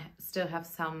 and I still have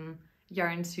some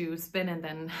yarn to spin, and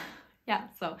then yeah,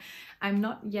 so I'm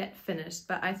not yet finished,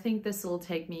 but I think this will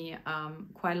take me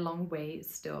quite a long way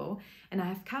still, and I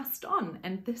have cast on,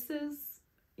 and this is,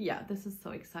 yeah, this is so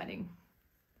exciting.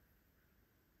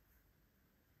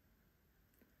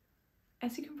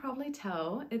 As you can probably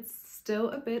tell, it's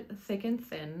still a bit thick and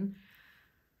thin,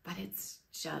 but it's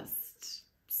just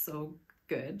so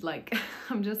good. Like,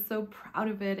 I'm just so proud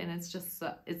of it, and it's just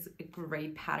it's a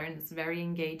great pattern. It's very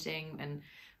engaging and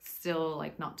still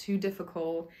like not too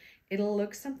difficult. It'll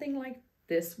look something like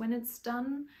this when it's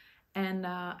done, and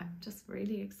I'm just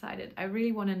really excited. I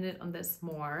really want to knit on this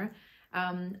more.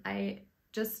 I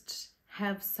just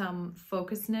have some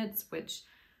focus knits, which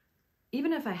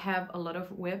even if I have a lot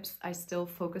of whips, I still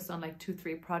focus on like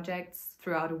 2-3 projects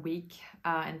throughout a week,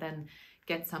 and then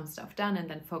get some stuff done and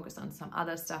then focus on some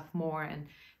other stuff more. And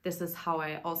this is how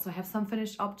I also have some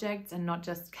finished objects, and not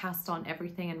just cast on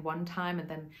everything in one time and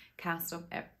then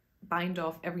bind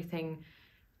off everything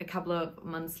a couple of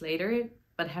months later,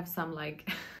 but have some like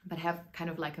but have kind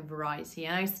of like a variety.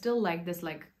 And I still like this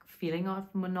like feeling of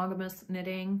monogamous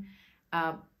knitting,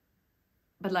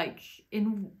 but like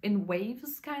in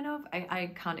waves kind of.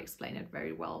 I can't explain it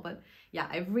very well, but yeah,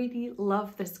 I really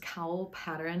love this cowl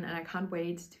pattern, and I can't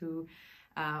wait to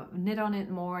knit on it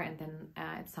more, and then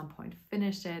at some point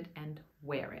finish it and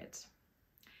wear it.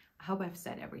 I hope I've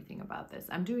said everything about this.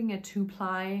 I'm doing a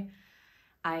 2-ply.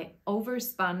 I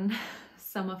overspun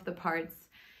some of the parts.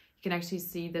 You can actually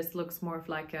see this looks more of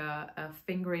like a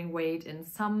fingering weight in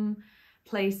some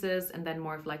places, and then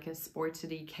more of like a sport to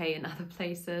DK in other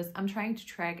places. I'm trying to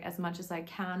track as much as I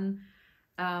can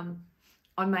on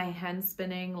my hand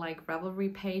spinning like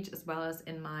Ravelry page, as well as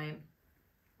in my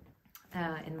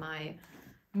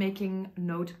making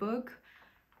notebook.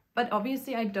 But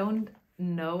obviously I don't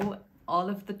know all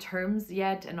of the terms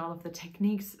yet and all of the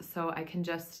techniques, so I can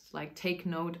just like take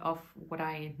note of what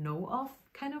I know of,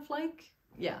 kind of like,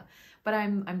 yeah. But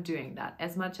I'm doing that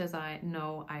as much as I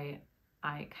know. I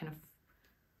kind of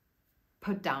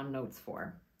put down notes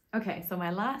for. Okay, so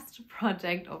my last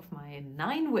project of my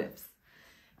 9 whips.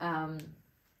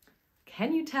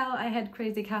 Can you tell I had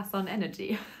crazy cast on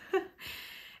energy?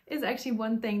 Is actually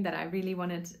one thing that I really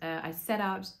wanted. I set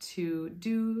out to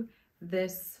do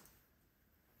this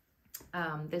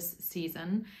this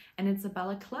season, and it's a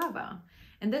balaclava.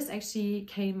 And this actually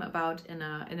came about in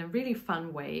a really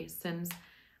fun way, since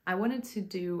I wanted to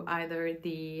do either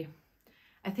the,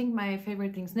 I think my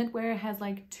favorite things knitwear has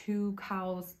like 2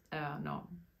 cowls, no,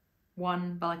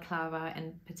 1 balaclava,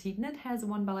 and petiteknit has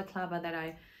 1 balaclava that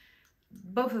I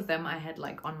both of them I had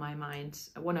like on my mind.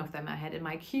 One of them I had in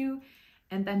my queue,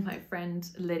 and then my friend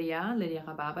Lydia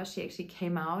Rhabarber, she actually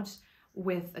came out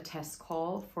with a test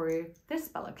call for this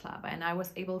balaclava, and I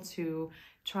was able to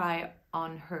try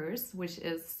on hers, which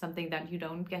is something that you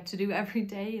don't get to do every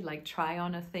day, like try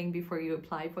on a thing before you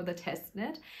apply for the test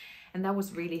knit. And that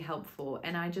was really helpful.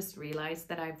 And I just realized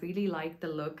that I really like the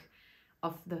look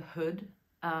of the hood,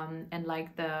 and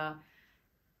like that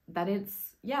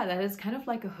it's kind of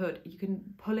like a hood. You can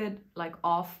pull it like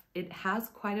off. It has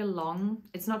quite a long,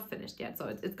 it's not finished yet, so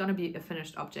it's gonna be a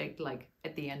finished object like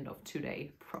at the end of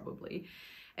today probably.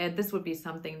 And this would be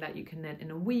something that you can knit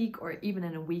in a week or even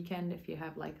in a weekend if you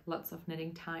have like lots of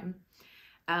knitting time.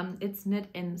 It's knit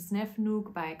in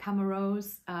Snefnook by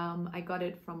Penrose. I got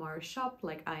it from our shop,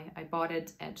 like I bought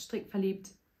it at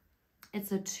Strickverliebt.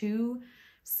 It's a 2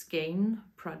 skein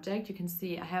project. You can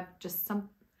see I have just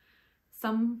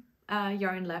some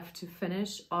yarn left to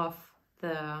finish off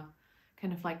the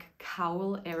kind of like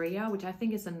cowl area, which I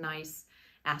think is a nice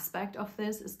aspect of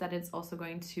this, is that it's also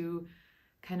going to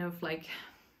kind of like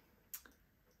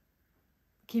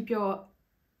keep your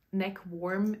neck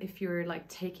warm if you're like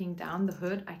taking down the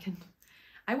hood.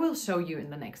 I will show you in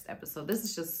the next episode. This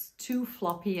is just too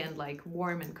floppy and like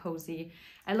warm and cozy.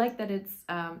 I like that it's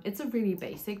a really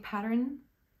basic pattern.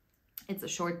 It's a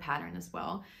short pattern as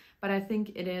well, but I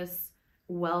think it is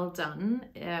well done,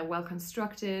 well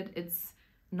constructed. It's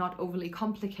not overly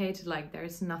complicated. Like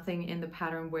there's nothing in the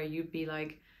pattern where you'd be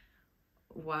like,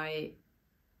 why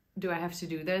do I have to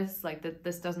do this? Like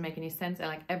this doesn't make any sense. And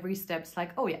like every step's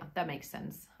like, oh yeah, that makes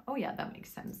sense. Oh yeah, that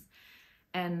makes sense.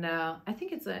 And I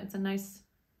think it's a nice,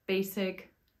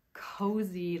 basic,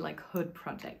 cozy like hood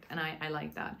project. And I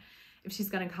like that. If she's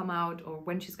gonna come out, or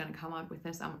when she's gonna come out with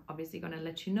this, I'm obviously gonna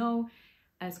let you know.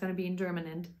 It's gonna be in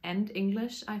German and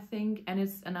English, I think. And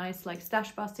it's a nice like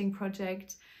stash busting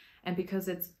project. And because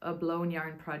it's a blown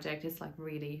yarn project, it's like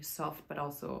really soft, but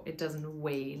also it doesn't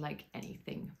weigh like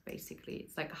anything, basically.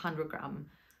 It's like 100-gram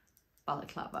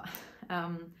balaclava.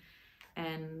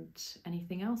 And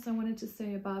anything else I wanted to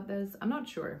say about this? I'm not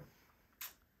sure.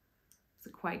 It's a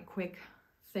quite quick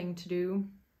thing to do.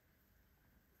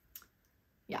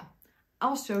 Yeah,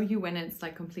 I'll show you when it's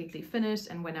like completely finished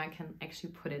and when I can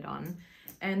actually put it on.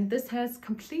 And this has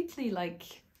completely like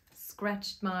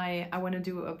scratched my I want to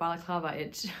do a balaclava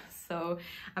itch, so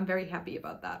I'm very happy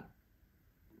about that.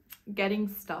 Getting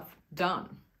stuff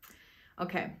done.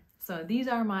 Okay, so these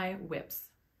are my whips.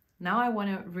 Now I want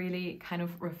to really kind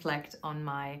of reflect on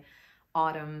my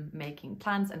autumn making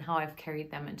plans and how I've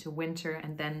carried them into winter,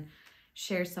 and then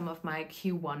share some of my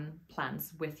Q1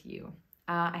 plans with you.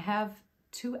 I have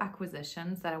 2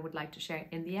 acquisitions that I would like to share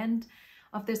in the end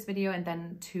of this video, and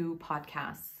then 2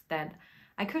 podcasts that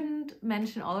I couldn't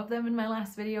mention all of them in my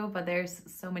last video, but there's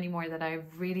so many more that I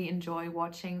really enjoy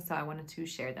watching, so I wanted to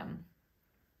share them.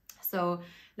 So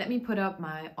let me put up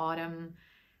my autumn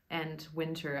and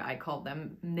winter, I call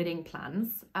them, knitting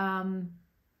plans.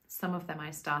 Some of them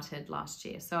I started last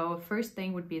year. So first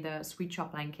thing would be the Sweet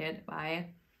Shop Blanket by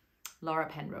Laura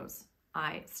Penrose.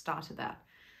 I started that.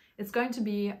 It's going to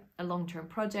be a long-term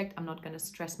project. I'm not going to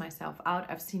stress myself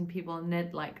out. I've seen people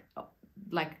knit like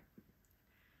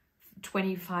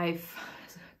 25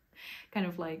 kind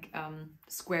of like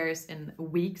squares in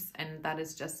weeks, and that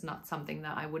is just not something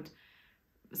that I would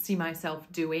see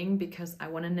myself doing, because I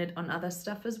want to knit on other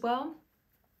stuff as well,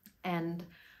 and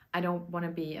I don't want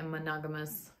to be a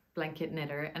monogamous blanket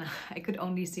knitter, and I could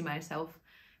only see myself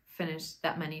finish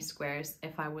that many squares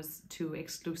if I was to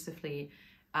exclusively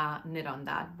knit on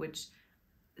that, which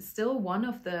still one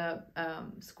of the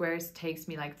squares takes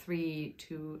me like 2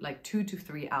 to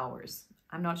 3 hours.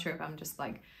 I'm not sure if I'm just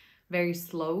like very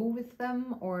slow with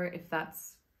them, or if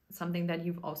that's something that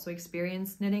you've also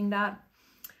experienced knitting that.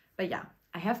 But yeah,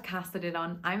 I have casted it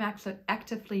on. I'm actually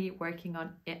actively working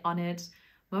on it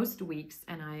most weeks,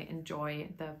 and I enjoy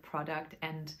the product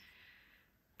and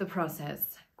the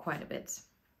process quite a bit.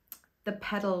 The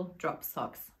petal drop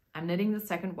socks. I'm knitting the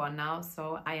second one now,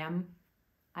 so I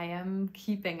am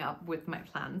keeping up with my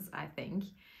plans, I think.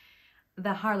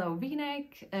 The Harlow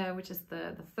V-neck, which is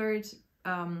the third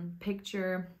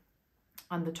picture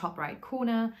on the top right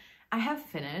corner, I have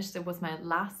finished. It was my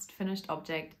last finished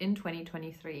object in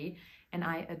 2023, and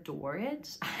I adore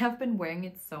it. I have been wearing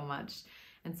it so much,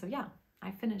 and so yeah,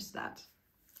 I finished that.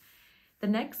 The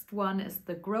next one is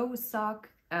the Grow Socks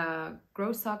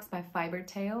by Fiber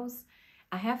Tales.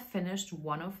 I have finished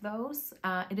one of those.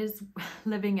 It is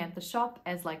living at the shop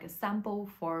as like a sample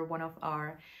for one of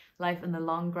our Life in the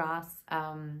Long Grass.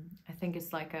 I think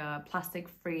it's like a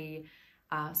plastic-free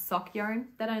sock yarn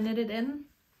that I knitted in.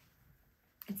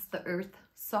 It's the Earth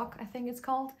Sock, I think it's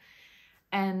called.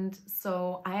 And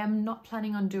so I am not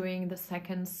planning on doing the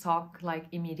second sock like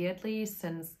immediately,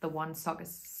 since the one sock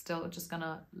is still just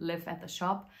gonna live at the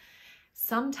shop.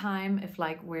 Sometime, if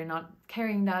like we're not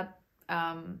carrying that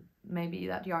maybe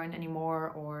that yarn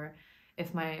anymore, or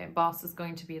if my boss is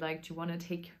going to be like, do you want to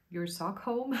take your sock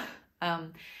home?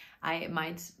 I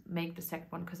might make the second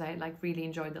one, because I like really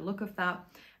enjoy the look of that,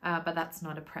 but that's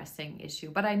not a pressing issue.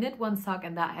 But I knit one sock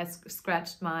and that has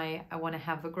scratched my I want to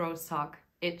have a grow sock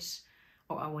itch,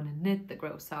 or I want to knit the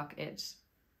grow sock itch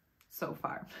so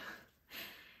far.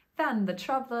 Then the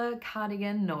traveler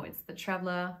cardigan, no, it's the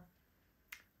traveler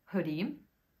hoodie,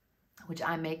 which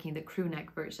I'm making the crew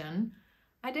neck version.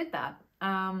 I did that,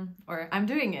 or I'm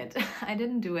doing it. I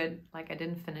didn't do it, like I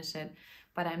didn't finish it,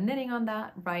 but I'm knitting on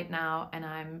that right now, and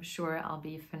I'm sure I'll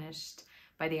be finished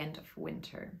by the end of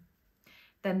winter.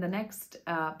 Then the next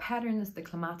pattern is the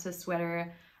clematis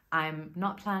sweater. I'm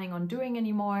not planning on doing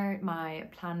anymore. My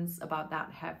plans about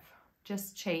that have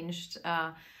just changed.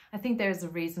 I think there's a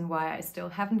reason why I still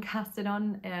haven't cast it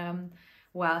on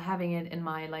while having it in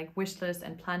my like wish list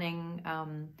and planning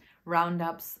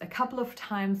roundups a couple of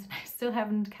times, and I still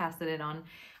haven't casted it on.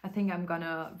 I think I'm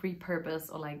gonna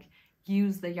repurpose or like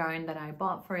use the yarn that I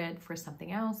bought for it for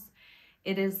something else.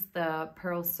 It is the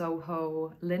Purl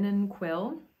Soho linen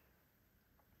quill.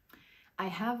 I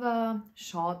have a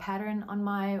shawl pattern on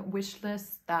my wish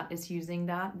list that is using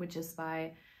that, which is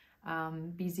by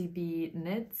BZB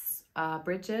Knits,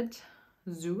 Bridget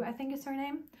Zhu, I think is her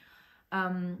name.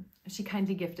 She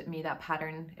kindly gifted me that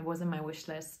pattern. It was in my wish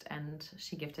list and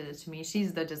she gifted it to me.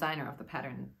 She's the designer of the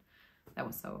pattern. That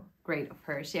was so great of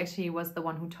her. She actually was the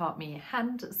one who taught me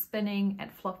hand spinning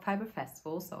at Flock Fiber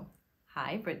Festival. So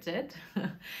hi, Bridget.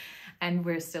 And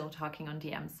we're still talking on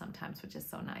DMs sometimes, which is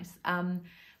so nice.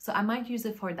 So I might use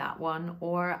it for that one,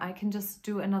 or I can just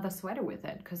do another sweater with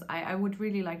it, because I would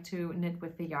really like to knit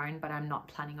with the yarn, but I'm not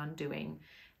planning on doing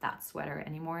that sweater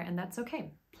anymore, and that's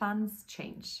okay. Plans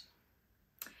change.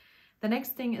 The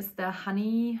next thing is the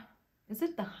honey, is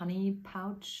it the honey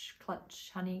pouch,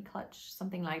 clutch, honey clutch,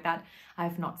 something like that. I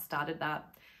have not started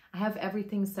that. I have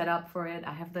everything set up for it.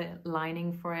 I have the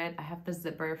lining for it. I have the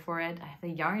zipper for it. I have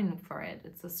the yarn for it.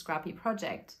 It's a scrappy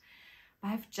project.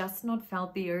 I've just not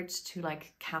felt the urge to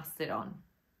like cast it on.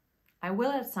 I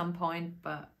will at some point,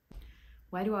 but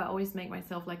why do I always make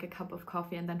myself like a cup of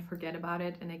coffee and then forget about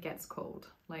it and it gets cold?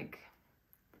 Like,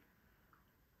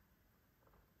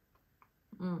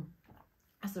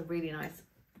 that's a really nice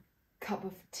cup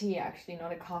of tea, actually,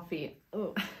 not a coffee.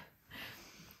 Oh.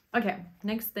 Okay,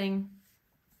 next thing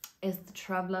is the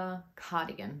Traveler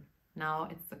cardigan. Now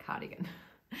it's the cardigan.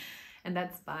 And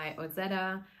that's by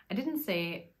Ozetta. I didn't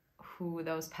say who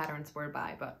those patterns were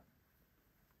by, but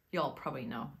you'll probably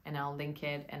know, and I'll link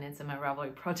it, and it's in my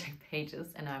Ravelry project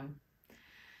pages, and I'm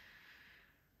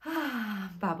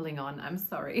babbling on, I'm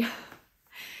sorry.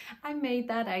 I made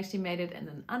that, I actually made it in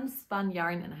an unspun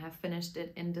yarn, and I have finished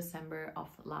it in December of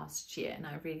last year, and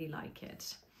I really like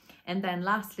it. And then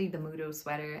lastly, the Mudo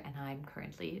sweater, and I'm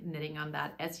currently knitting on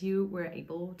that, as you were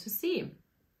able to see.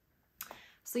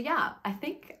 So yeah, I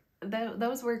think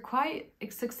those were quite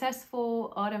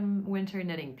successful autumn winter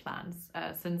knitting plans,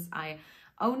 since I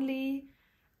only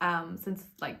since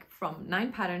like from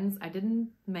 9 patterns I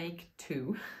didn't make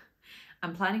 2.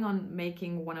 I'm planning on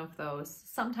making one of those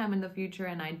sometime in the future,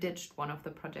 and I ditched one of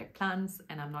the project plans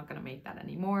and I'm not gonna make that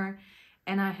anymore.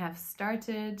 And I have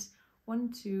started 5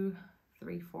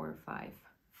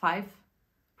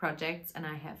 projects, and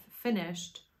I have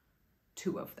finished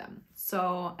 2 of them.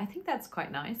 So I think that's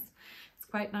quite nice.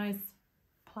 Quite nice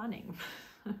planning.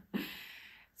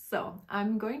 So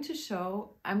I'm going to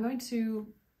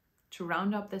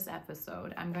round up this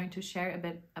episode, I'm going to share a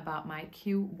bit about my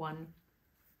Q1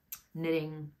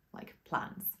 knitting like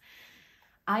plans.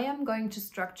 I am going to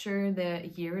structure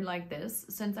the year like this,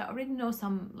 since I already know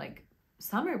some like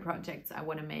summer projects I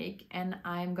want to make, and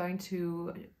I'm going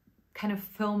to kind of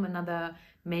film another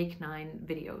Make 9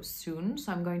 video soon.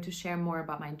 So I'm going to share more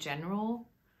about my general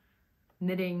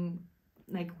knitting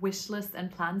like wish list and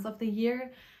plans of the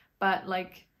year, but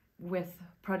like with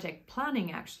project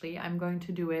planning, actually I'm going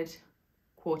to do it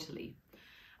quarterly.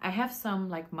 I have some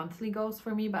like monthly goals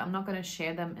for me, but I'm not going to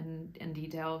share them in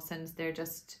detail, since they're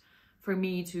just for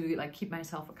me to like keep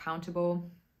myself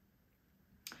accountable.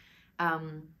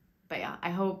 But yeah,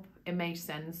 I hope it makes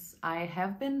sense. I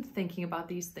have been thinking about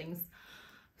these things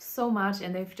so much,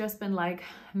 and they've just been like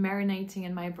marinating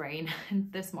in my brain. And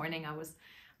this morning I was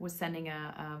sending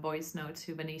a voice note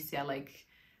to Venetia, like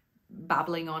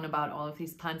babbling on about all of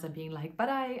these plans and being like, but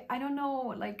I don't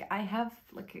know, like I have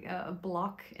like a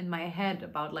block in my head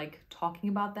about like talking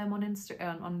about them on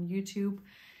YouTube.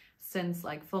 since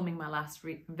like filming my last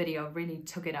video really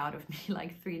took it out of me,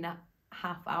 like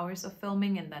 3.5 hours of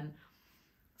filming, and then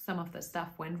some of the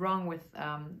stuff went wrong with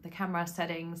the camera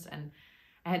settings, and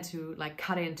I had to like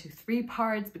cut it into 3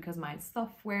 parts because my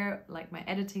software, like my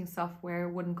editing software,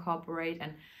 wouldn't cooperate,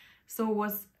 and so it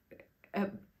was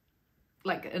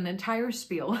like an entire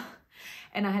spiel.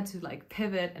 And I had to like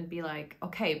pivot and be like,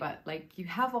 okay, but like you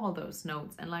have all those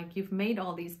notes and like you've made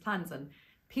all these plans and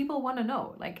people want to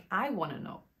know, like I want to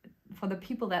know. For the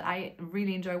people that I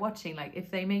really enjoy watching, like if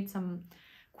they made some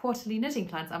quarterly knitting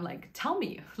plans, I'm like, tell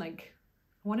me, like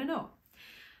I want to know.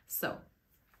 So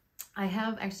I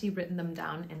have actually written them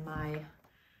down in my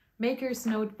maker's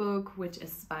notebook, which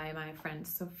is by my friend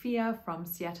Sophia from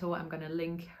Seattle. I'm gonna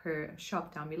link her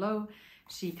shop down below.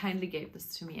 She kindly gave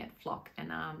this to me at Flock,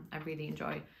 and I really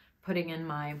enjoy putting in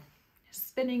my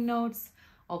spinning notes,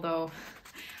 although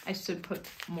I should put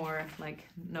more like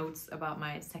notes about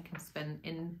my second spin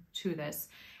into this.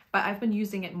 But I've been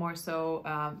using it more so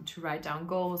to write down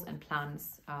goals and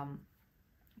plans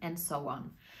and so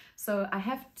on. So I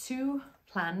have 2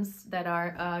 plans that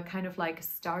are kind of like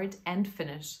start and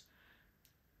finish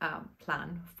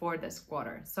plan for this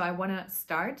quarter. So I want to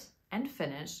start and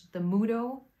finish the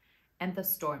mudo and the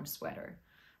storm sweater.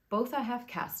 Both I have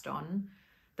cast on.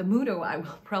 The mudo I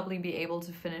will probably be able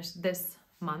to finish this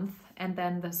month, and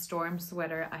then the storm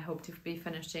sweater I hope to be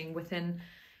finishing within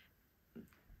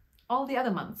all the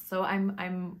other months. So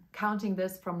I'm counting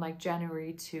this from like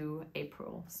January to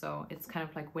April. So it's kind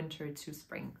of like winter to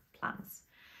spring plans.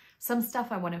 Some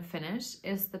stuff I want to finish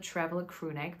is the travel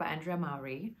crewneck by Andrea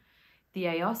Mowry, the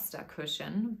aosta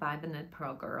cushion by the Knit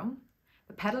Purl Girl,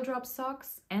 the petal drop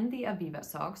socks, and the Aviva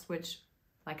socks, which,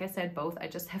 like I said, both I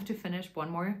just have to finish one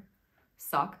more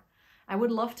sock. I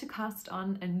would love to cast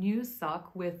on a new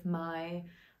sock with my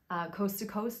Coast to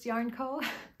Coast yarn co,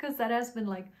 because that has been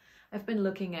like, I've been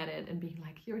looking at it and being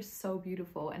like, you're so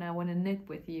beautiful and I want to knit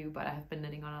with you, but I have been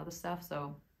knitting on other stuff,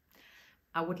 so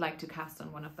I would like to cast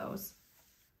on one of those.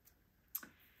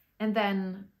 And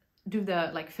then do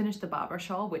the like finish the barber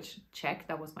shawl, which check,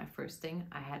 that was my first thing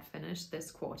I had finished this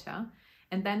quarter.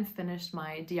 And then finished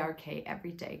my DRK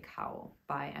Everyday Cowl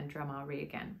by Andrea Mowry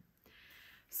again.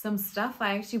 Some stuff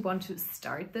I actually want to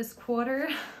start this quarter,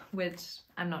 which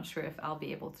I'm not sure if I'll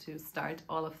be able to start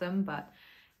all of them, but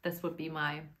this would be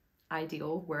my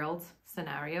ideal world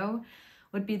scenario,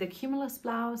 would be the cumulus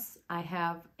blouse. I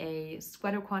have a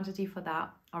sweater quantity for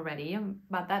that already,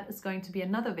 but that is going to be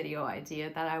another video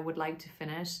idea that I would like to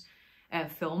finish,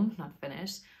 film, not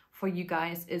finish, for you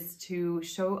guys, is to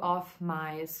show off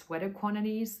my sweater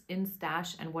quantities in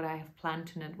stash and what I have planned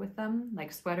to knit with them,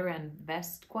 like sweater and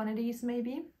vest quantities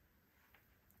maybe.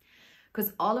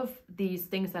 Because all of these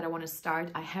things that I want to start,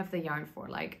 I have the yarn for,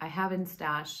 like I have in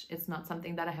stash. It's not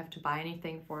something that I have to buy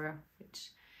anything for, which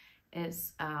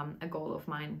is a goal of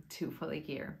mine too for the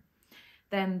year.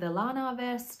 Then the Lana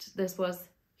vest, this was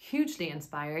hugely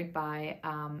inspired by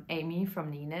Amy from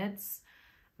Knee Knits,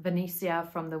 Venetia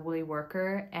from the Woolly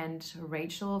Worker, and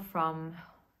Rachel from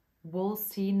Wool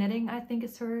Sea Knitting, I think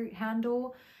is her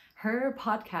handle. Her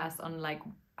podcast on like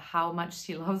how much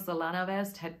she loves the Lana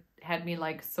vest had me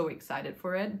like so excited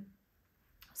for it.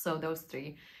 So those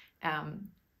 3,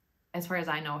 as far as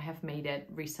I know, have made it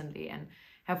recently and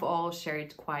have all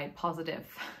shared quite positive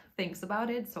things about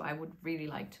it. So I would really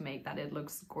like to make that. It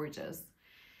looks gorgeous.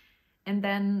 And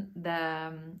then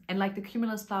like the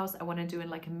cumulus blouse, I want to do in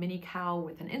like a mini cowl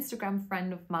with an Instagram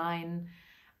friend of mine,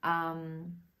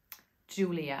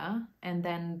 Julia. And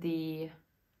then the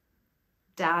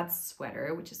dad's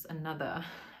sweater, which is another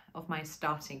of my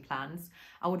starting plans,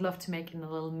 I would love to make in a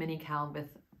little mini cowl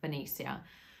with Venetia.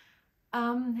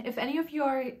 If any of you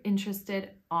are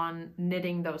interested on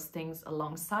knitting those things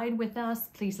alongside with us,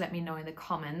 please let me know in the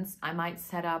comments. I might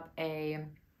set up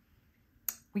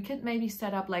we could maybe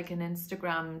set up like an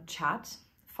Instagram chat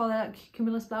for the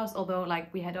cumulus blouse, although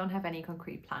like we don't have any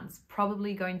concrete plans.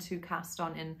 Probably going to cast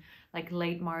on in like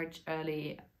late March,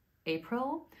 early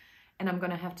April. And I'm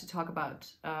gonna have to talk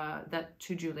about that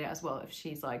to Julia as well, if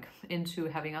she's like into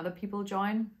having other people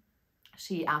join.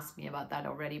 She asked me about that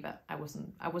already, but I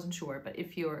wasn't sure. But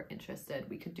if you're interested,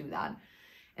 we could do that.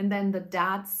 And then the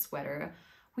dad's sweater,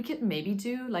 we could maybe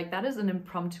do, like that is an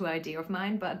impromptu idea of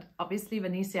mine, but obviously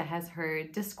Venetia has her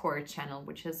Discord channel,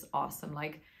 which is awesome.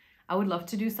 Like I would love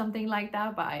to do something like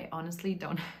that, but I honestly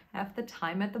don't have the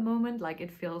time at the moment. Like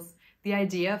the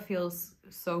idea feels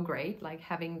so great, like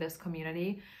having this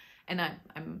community, and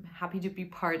I'm happy to be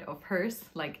part of hers.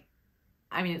 Like,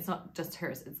 I mean, it's not just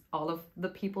hers, it's all of the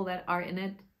people that are in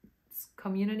its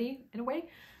community in a way.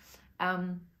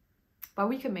 But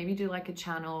we could maybe do like a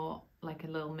channel, like a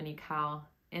little mini cowl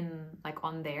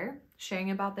on there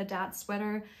sharing about the dad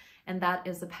sweater, and that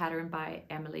is a pattern by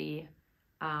Emily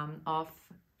of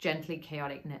Gently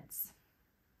Chaotic Knits.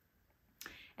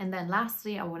 And then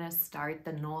lastly, I want to start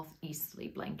the Northeasterly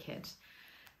blanket.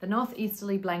 The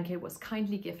Northeasterly blanket was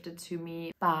kindly gifted to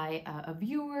me by a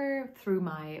viewer through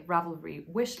my Ravelry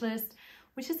wishlist,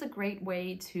 which is a great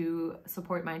way to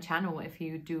support my channel if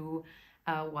you do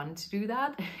want to do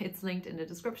that. It's linked in the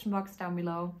description box down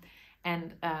below.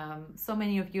 And so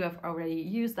many of you have already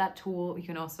used that tool. You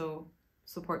can also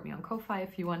support me on Ko-Fi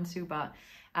if you want to, but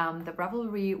the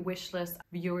Ravelry wishlist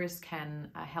viewers can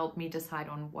help me decide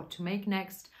on what to make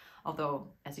next. Although,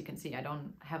 as you can see, I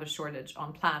don't have a shortage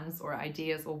on plans or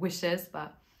ideas or wishes,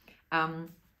 but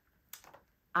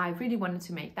I really wanted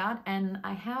to make that, and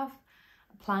I have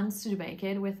plans to make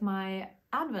it with my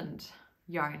Advent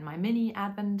yarn, my mini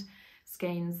Advent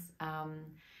skeins.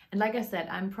 And like I said,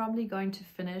 I'm probably going to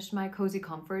finish my Cozy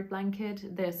Comfort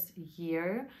blanket this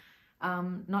year.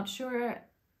 Not sure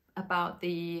about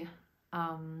the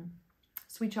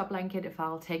Sweet Shop blanket, if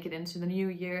I'll take it into the new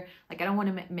year. Like, I don't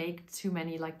want to make too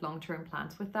many like long-term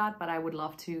plans with that, but I would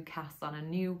love to cast on a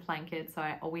new blanket, so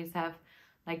I always have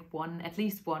like at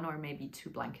least one or maybe two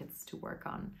blankets to work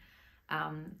on.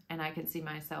 And I can see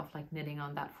myself like knitting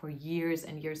on that for years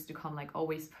and years to come, like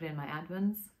always put in my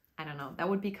Advents. I don't know, that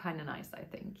would be kind of nice, I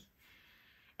think.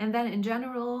 And then in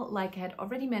general, like I had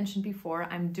already mentioned before,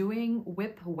 I'm doing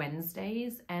Whip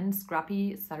Wednesdays and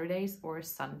Scrappy Saturdays or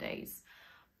Sundays.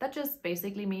 That just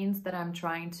basically means that I'm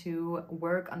trying to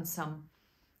work on some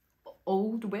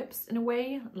old whips in a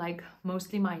way, like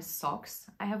mostly my socks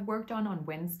I have worked on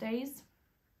Wednesdays.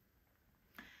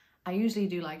 I usually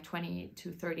do like 20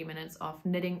 to 30 minutes of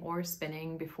knitting or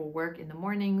spinning before work in the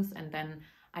mornings, and then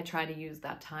I try to use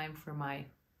that time for my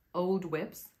old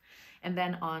whips. And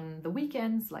then on the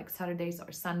weekends, like Saturdays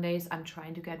or Sundays, I'm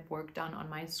trying to get work done on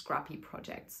my scrappy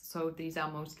projects. So these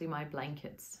are mostly my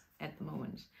blankets at the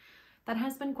moment. That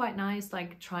has been quite nice,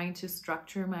 like trying to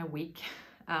structure my week,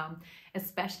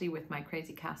 especially with my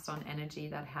crazy cast on energy.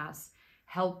 That has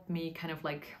helped me kind of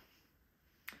like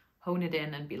hone it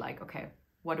in and be like, okay,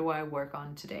 what do I work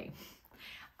on today?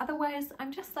 Otherwise,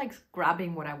 I'm just like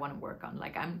grabbing what I want to work on.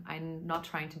 Like I'm not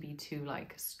trying to be too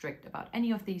like strict about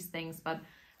any of these things, but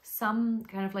some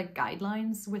kind of like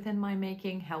guidelines within my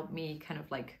making help me kind of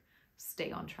like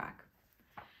stay on track.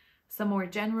 Some more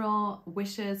general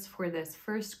wishes for this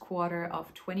first quarter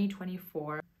of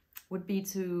 2024 would be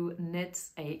to knit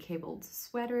a cabled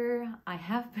sweater. I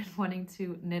have been wanting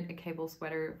to knit a cable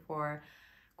sweater for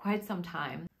quite some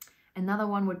time. Another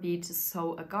one would be to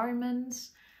sew a garment.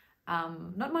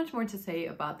 Not much more to say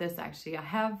about this actually. I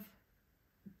have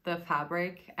the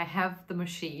fabric, I have the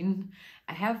machine,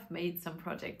 I have made some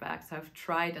project bags, so I've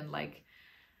tried and like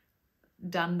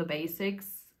done the basics.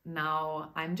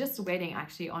 Now I'm just waiting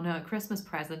actually on a Christmas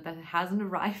present that hasn't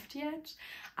arrived yet.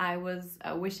 I was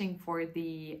wishing for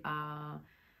the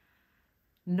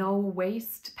No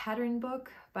Waste pattern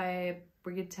book by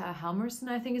Brigitte Helmerson,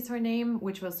 I think is her name,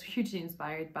 which was hugely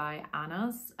inspired by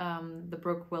Anna's, the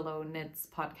Brooke Willow Knits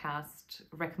podcast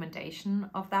recommendation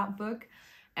of that book.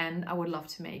 And I would love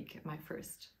to make my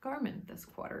first garment this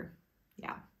quarter.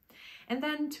 Yeah. And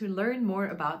then to learn more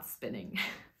about spinning.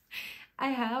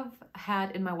 I have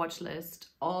had in my watch list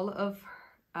all of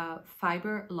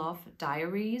Fiber Love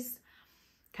Diaries,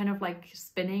 kind of like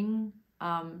spinning,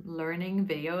 learning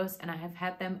videos, and I have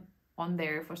had them on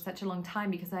there for such a long time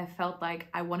because I felt like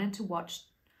I wanted to watch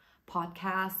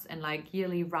podcasts and like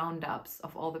yearly roundups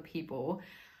of all the people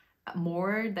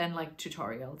more than like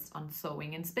tutorials on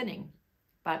sewing and spinning.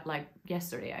 But like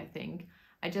yesterday, I think,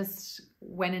 I just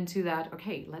went into that,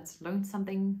 okay, let's learn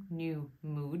something new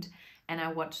mood. And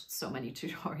I watched so many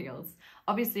tutorials,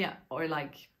 obviously, or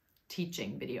like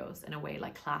teaching videos in a way,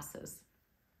 like classes.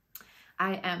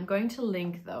 I am going to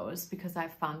link those because I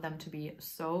found them to be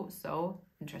so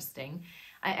interesting.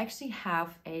 I actually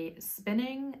have a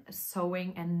spinning,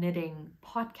 sewing and knitting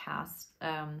podcast,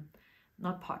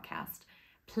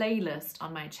 playlist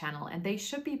on my channel, and they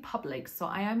should be public. So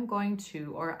I am going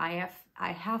to, or I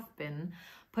have been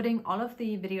putting all of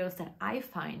the videos that I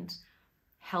find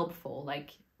helpful,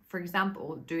 like for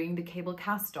example, doing the cable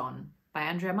cast on by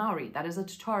Andrea Mowry. That is a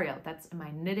tutorial that's in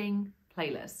my knitting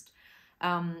playlist.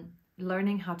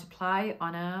 Learning how to ply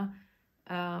on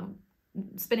a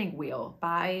spinning wheel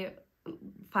by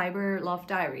Fiber Love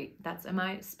Diary. That's in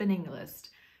my spinning list.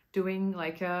 Doing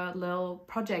like a little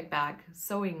project bag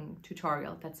sewing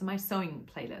tutorial. That's in my sewing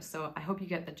playlist. So I hope you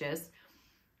get the gist.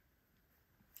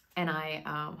 And I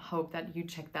hope that you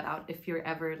check that out if you're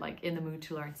ever like in the mood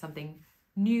to learn something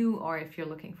new, or if you're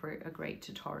looking for a great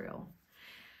tutorial.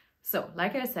 So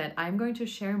like I said, I'm going to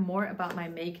share more about my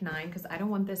Make 9 because I don't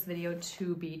want this video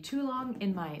to be too long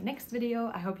in my next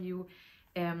video. I hope you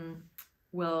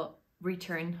will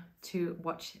return to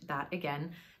watch that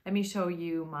again. Let me show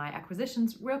you my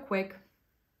acquisitions real quick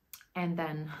and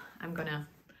then I'm gonna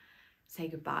say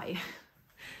goodbye.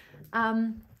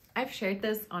 I've shared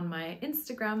this on my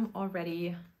Instagram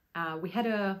already. We had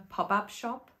a pop-up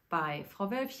shop by Frau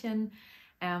Wölfchen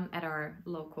at our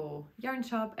local yarn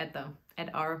shop, at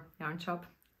our yarn shop.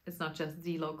 It's not just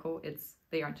the local, it's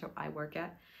the yarn shop I work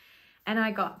at. And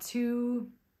I got 2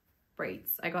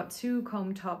 braids. I got 2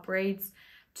 comb top braids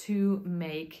to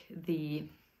make the,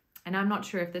 and I'm not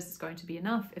sure if this is going to be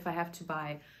enough, if I have to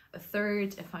buy a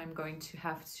third, if I'm going to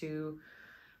have to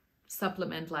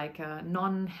supplement like a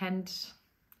non-hand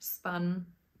spun,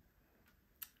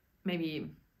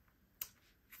 maybe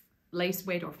lace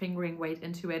weight or fingering weight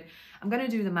into it. I'm gonna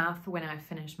do the math when I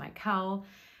finish my cowl,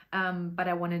 but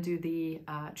I want to do the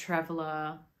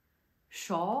traveler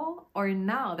shawl, or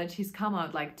now that she's come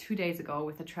out like 2 days ago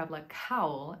with the traveler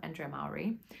cowl, Andrea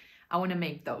Mowry, I want to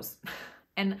make those.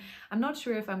 And I'm not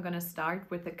sure if I'm gonna start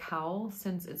with the cowl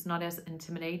since it's not as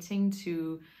intimidating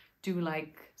to do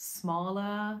like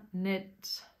smaller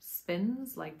knit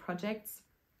spins, like projects,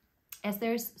 as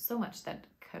there's so much that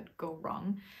could go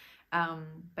wrong.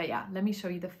 But yeah, let me show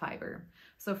you the fiber.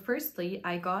 So firstly,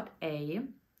 I got a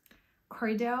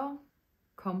Cordell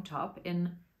comb top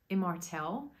in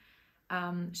Immortelle.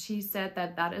 She said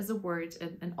that that is a word,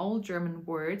 an old German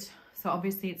word. So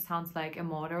obviously it sounds like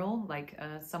immortal, like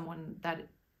someone that,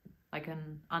 like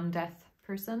an undeath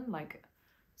person, like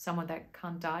someone that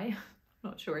can't die.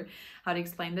 Not sure how to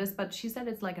explain this, but she said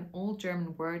it's like an old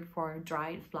German word for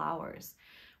dried flowers,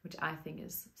 which I think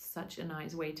is such a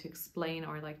nice way to explain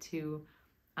or like to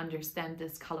understand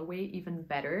this colorway even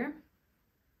better.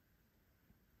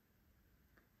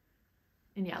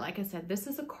 And yeah, like I said, this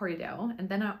is a Cordell. And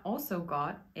then I also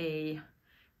got a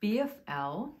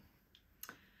BFL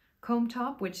comb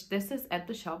top, which this is at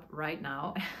the shop right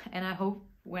now. And I hope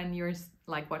when you're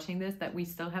like watching this that we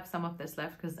still have some of this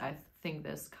left, because I think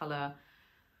this color,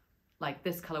 like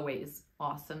this colorway is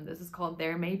awesome. This is called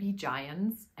There May Be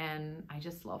Giants, and I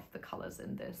just love the colors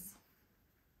in this.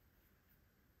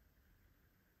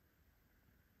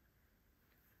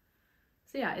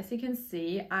 So yeah, as you can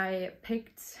see, I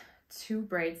picked 2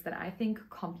 braids that I think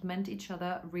complement each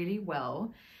other really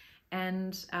well.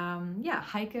 And yeah,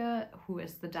 Heike, who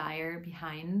is the dyer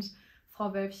behind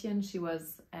Frau Wölfchen, she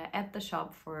was at the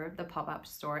shop for the pop-up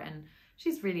store, and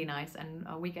she's really nice, and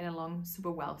we get along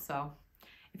super well. So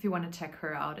if you want to check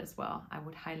her out as well, I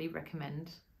would highly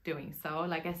recommend doing so.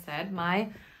 Like I said, my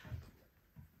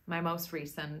most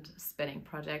recent spinning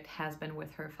project has been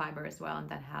with her fiber as well, and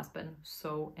that has been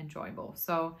so enjoyable.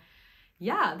 So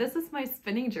yeah, this is my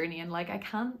spinning journey, and like I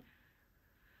can't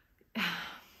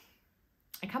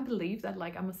believe that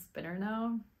like I'm a spinner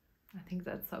now. I think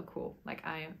that's so cool. Like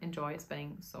I enjoy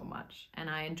spinning so much, and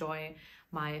I enjoy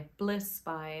my Bliss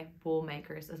by Wool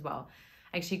Makers as well.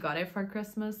 I actually got it for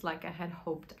Christmas like I had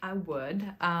hoped I would.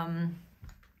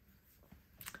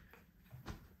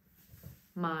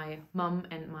 My mom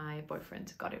and my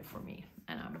boyfriend got it for me,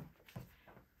 and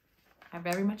I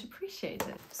very much appreciate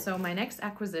it. So my next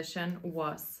acquisition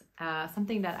was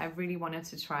something that I really wanted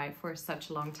to try for such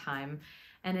a long time,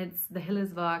 and it's the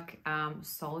Hillesvåg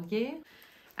Solje.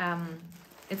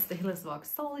 It's the Hillesvåg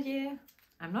Solje.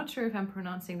 I'm not sure if I'm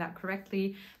pronouncing that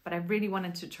correctly, but I really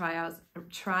wanted to try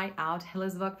out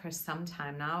Hillesvåg for some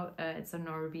time now. It's a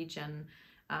Norwegian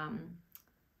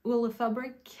wool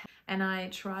fabric, and I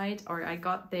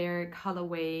got their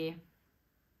colorway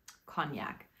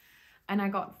Cognac, and I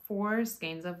got 4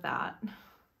 skeins of that.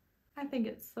 I think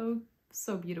it's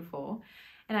so beautiful,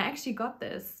 and I actually got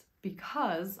this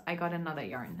because I got another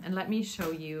yarn, and let me show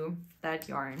you that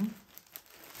yarn.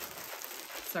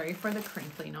 Sorry for the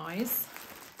crinkly noise.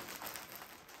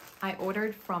 I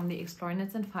ordered from the Explore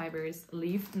Knits and Fibers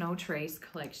Leave No Trace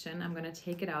collection. I'm gonna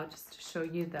take it out just to show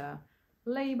you the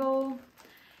label.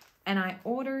 And I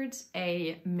ordered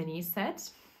a mini set.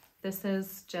 This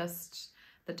is just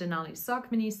the Denali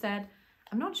sock mini set.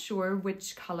 I'm not sure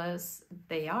which colors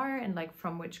they are and like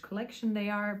from which collection they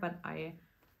are, but I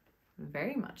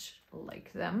very much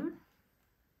like them.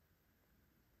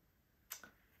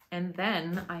 And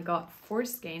then I got 4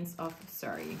 skeins of,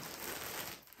 sorry.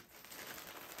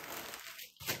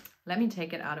 Let me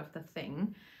take it out of the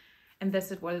thing. And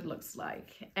this is what it looks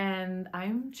like. And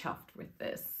I'm chuffed with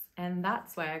this. And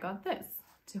that's why I got this,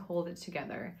 to hold it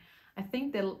together. I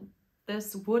think that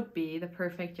this would be the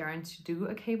perfect yarn to do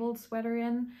a cable sweater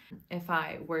in if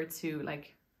I were to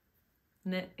like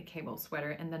knit a cable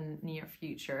sweater in the near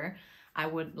future. I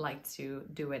would like to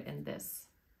do it in this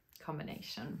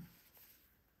combination.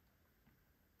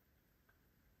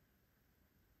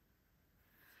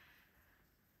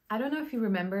 I don't know if you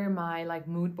remember my like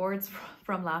mood boards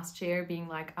from last year being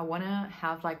like, I want to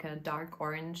have like a dark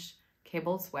orange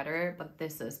cable sweater, but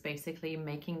this is basically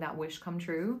making that wish come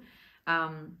true.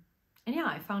 And yeah,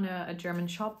 I found a German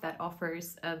shop that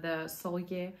offers the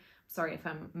Solje, sorry if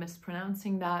I'm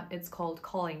mispronouncing that, it's called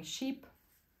Calling Sheep,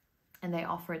 and they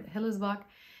offered Hillesbach.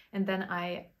 And then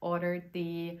I ordered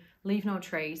the Leave No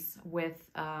Trace with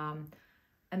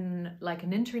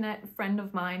an internet friend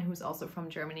of mine who's also from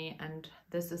Germany, and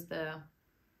this is the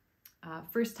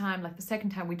first time, like the second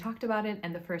time we talked about it,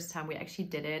 and the first time we actually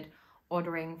did it,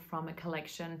 ordering from a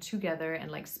collection together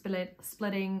and like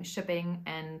splitting shipping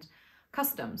and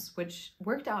customs, which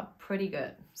worked out pretty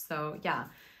good. So yeah,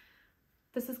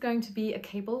 this is going to be a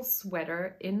cable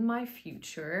sweater in my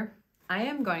future. I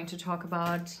am going to talk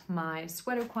about my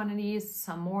sweater quantities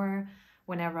some more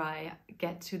whenever I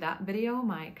get to that video,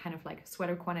 my kind of like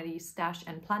sweater quantity stash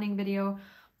and planning video,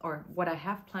 or what I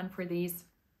have planned for these.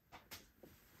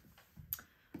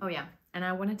 Oh yeah, and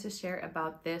I wanted to share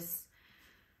about this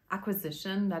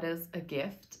acquisition that is a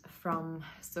gift from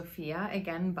Sophia,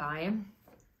 again by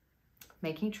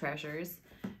Making Treasures.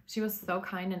 She was so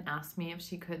kind and asked me if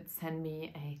she could send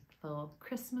me a little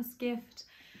Christmas gift.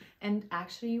 And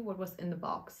actually what was in the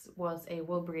box was a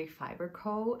Wilbury Fiber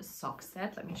Co. sock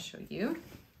set. Let me show you.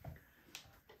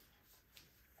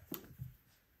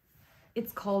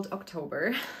 It's called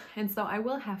October, and so I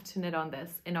will have to knit on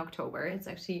this in October. It's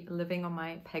actually living on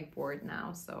my pegboard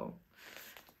now, so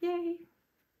yay.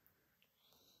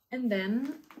 And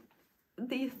then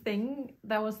the thing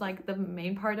that was like the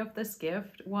main part of this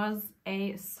gift was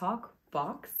a sock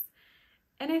box,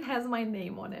 and it has my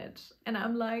name on it. And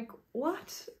I'm like,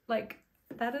 what? Like,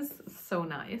 that is so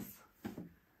nice.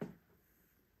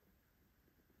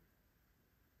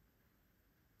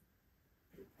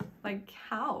 Like,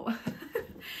 how?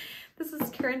 This is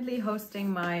currently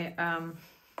hosting my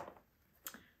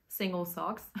single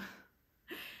socks,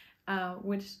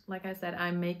 which, like I said,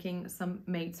 I'm making some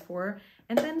mates for.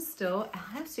 And then still, I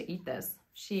have to eat this.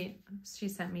 She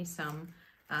sent me some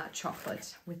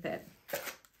chocolate with it.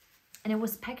 And it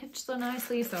was packaged so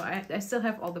nicely, so I still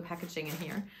have all the packaging in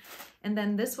here. And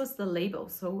then this was the label,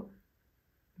 so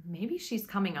maybe she's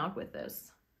coming out with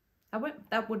this.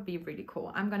 That would be really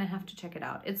cool. I'm gonna have to check it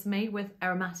out. It's made with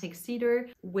aromatic cedar,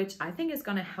 which I think is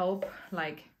gonna help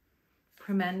like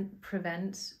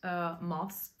prevent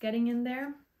moths getting in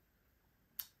there.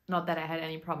 Not that I had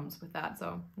any problems with that,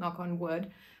 so knock on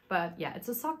wood. But yeah, it's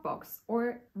a sock box,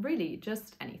 or really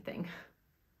just anything.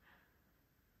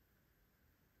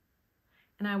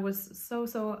 And I was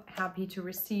so happy to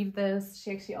receive this.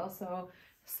 She actually also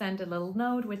sent a little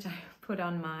note, which I put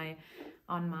on my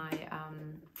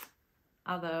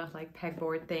other like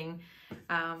pegboard thing.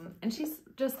 And she's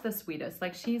just the sweetest.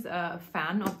 Like, she's a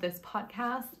fan of this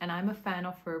podcast, and I'm a fan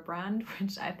of her brand,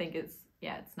 which I think is,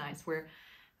 yeah, it's nice. We're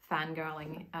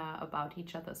fangirling about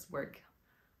each other's work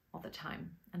all the time,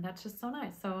 and that's just so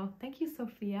nice. So thank you,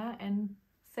 Sophia, and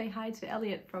say hi to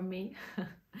Elliot from me,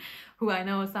 who I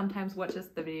know sometimes watches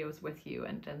the videos with you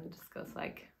and then just goes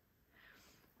like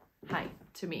hi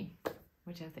to me,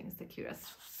 which I think is the cutest.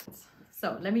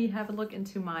 So let me have a look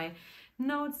into my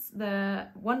notes. The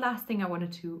one last thing I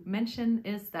wanted to mention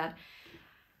is that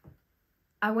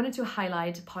I wanted to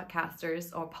highlight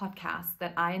podcasters or podcasts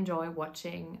that I enjoy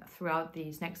watching throughout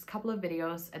these next couple of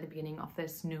videos at the beginning of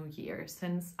this new year.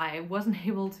 Since I wasn't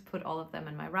able to put all of them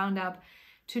in my roundup,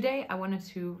 today I wanted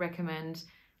to recommend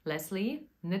Leslie,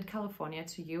 Knit California,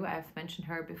 to you. I've mentioned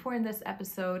her before in this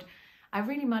episode. I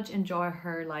really much enjoy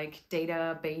her like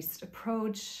data-based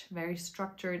approach, very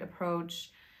structured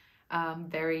approach,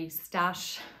 very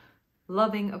stash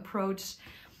loving approach.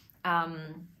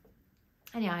 And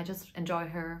yeah, I just enjoy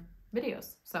her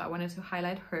videos. So I wanted to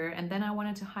highlight her, and then I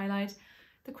wanted to highlight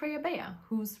the Gregoria,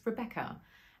 who's Rebecca.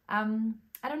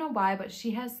 I don't know why, but she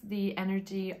has the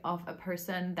energy of a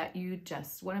person that you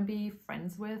just want to be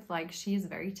friends with. Like, she's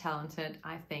very talented,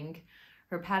 I think.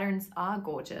 Her patterns are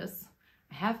gorgeous.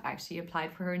 I have actually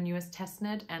applied for her newest test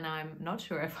knit, and I'm not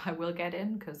sure if I will get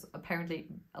in, because apparently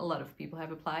a lot of people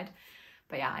have applied.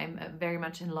 But yeah, I'm very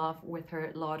much in love with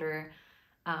her Lauder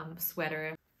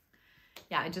sweater.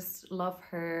 Yeah, I just love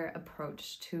her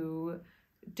approach to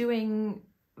doing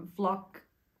vlog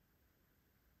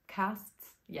casts.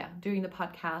 Yeah, doing the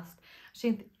podcast.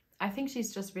 I think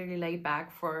she's just really laid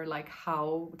back for like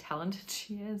how talented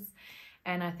she is,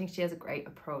 and I think she has a great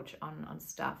approach on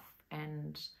stuff.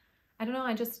 And I don't know,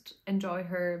 I just enjoy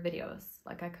her videos.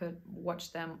 Like, I could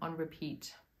watch them on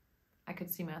repeat. I could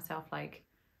see myself like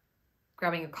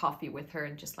grabbing a coffee with her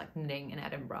and just like knitting in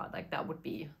Edinburgh. Like that would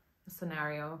be a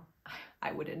scenario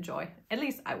I would enjoy. At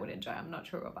least I would enjoy. I'm not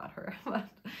sure about her, but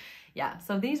yeah.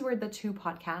 So these were the 2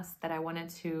 podcasts that I wanted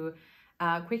to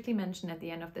quickly mention at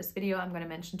the end of this video. I'm going to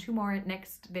mention 2 more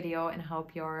next video, and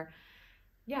hope you're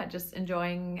just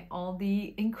enjoying all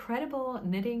the incredible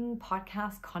knitting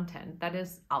podcast content that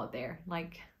is out there.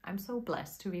 Like, I'm so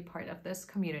blessed to be part of this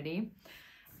community.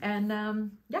 And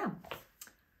yeah,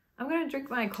 I'm gonna drink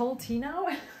my cold tea now.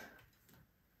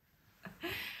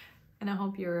 And I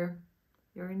hope you're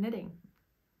knitting.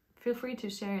 Feel free to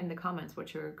share in the comments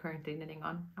what you're currently knitting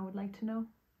on. I would like to know.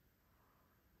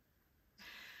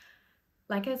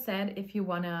 Like I said, if you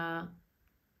wanna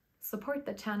support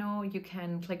the channel, you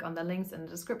can click on the links in the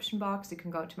description box. You can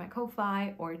go to my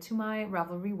Ko-fi or to my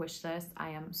Ravelry wishlist. I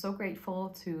am so grateful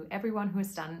to everyone who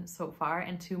has done so far,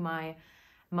 and to my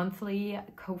monthly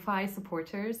Ko-fi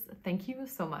supporters. Thank you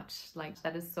so much. Like,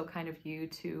 that is so kind of you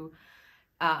to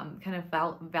kind of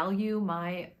value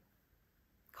my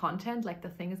content, like the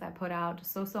things I put out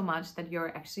so much, that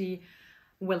you're actually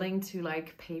willing to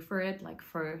like pay for it, like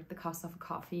for the cost of a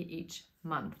coffee each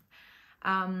month.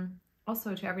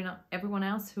 Also, to everyone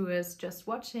else who is just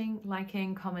watching,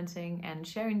 liking, commenting, and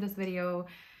sharing this video,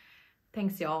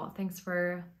 thanks y'all. Thanks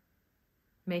for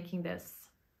making this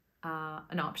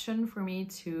an option for me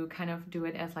to kind of do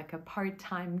it as like a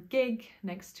part-time gig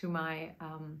next to my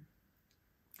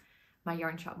my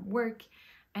yarn shop work.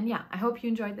 And yeah, I hope you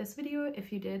enjoyed this video.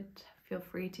 If you did, feel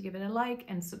free to give it a like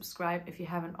and subscribe if you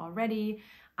haven't already.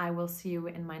 I will see you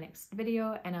in my next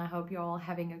video, and I hope you're all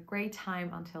having a great time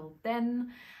until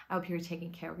then. I hope you're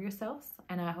taking care of yourselves,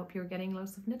 and I hope you're getting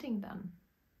loads of knitting done.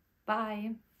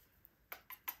 Bye!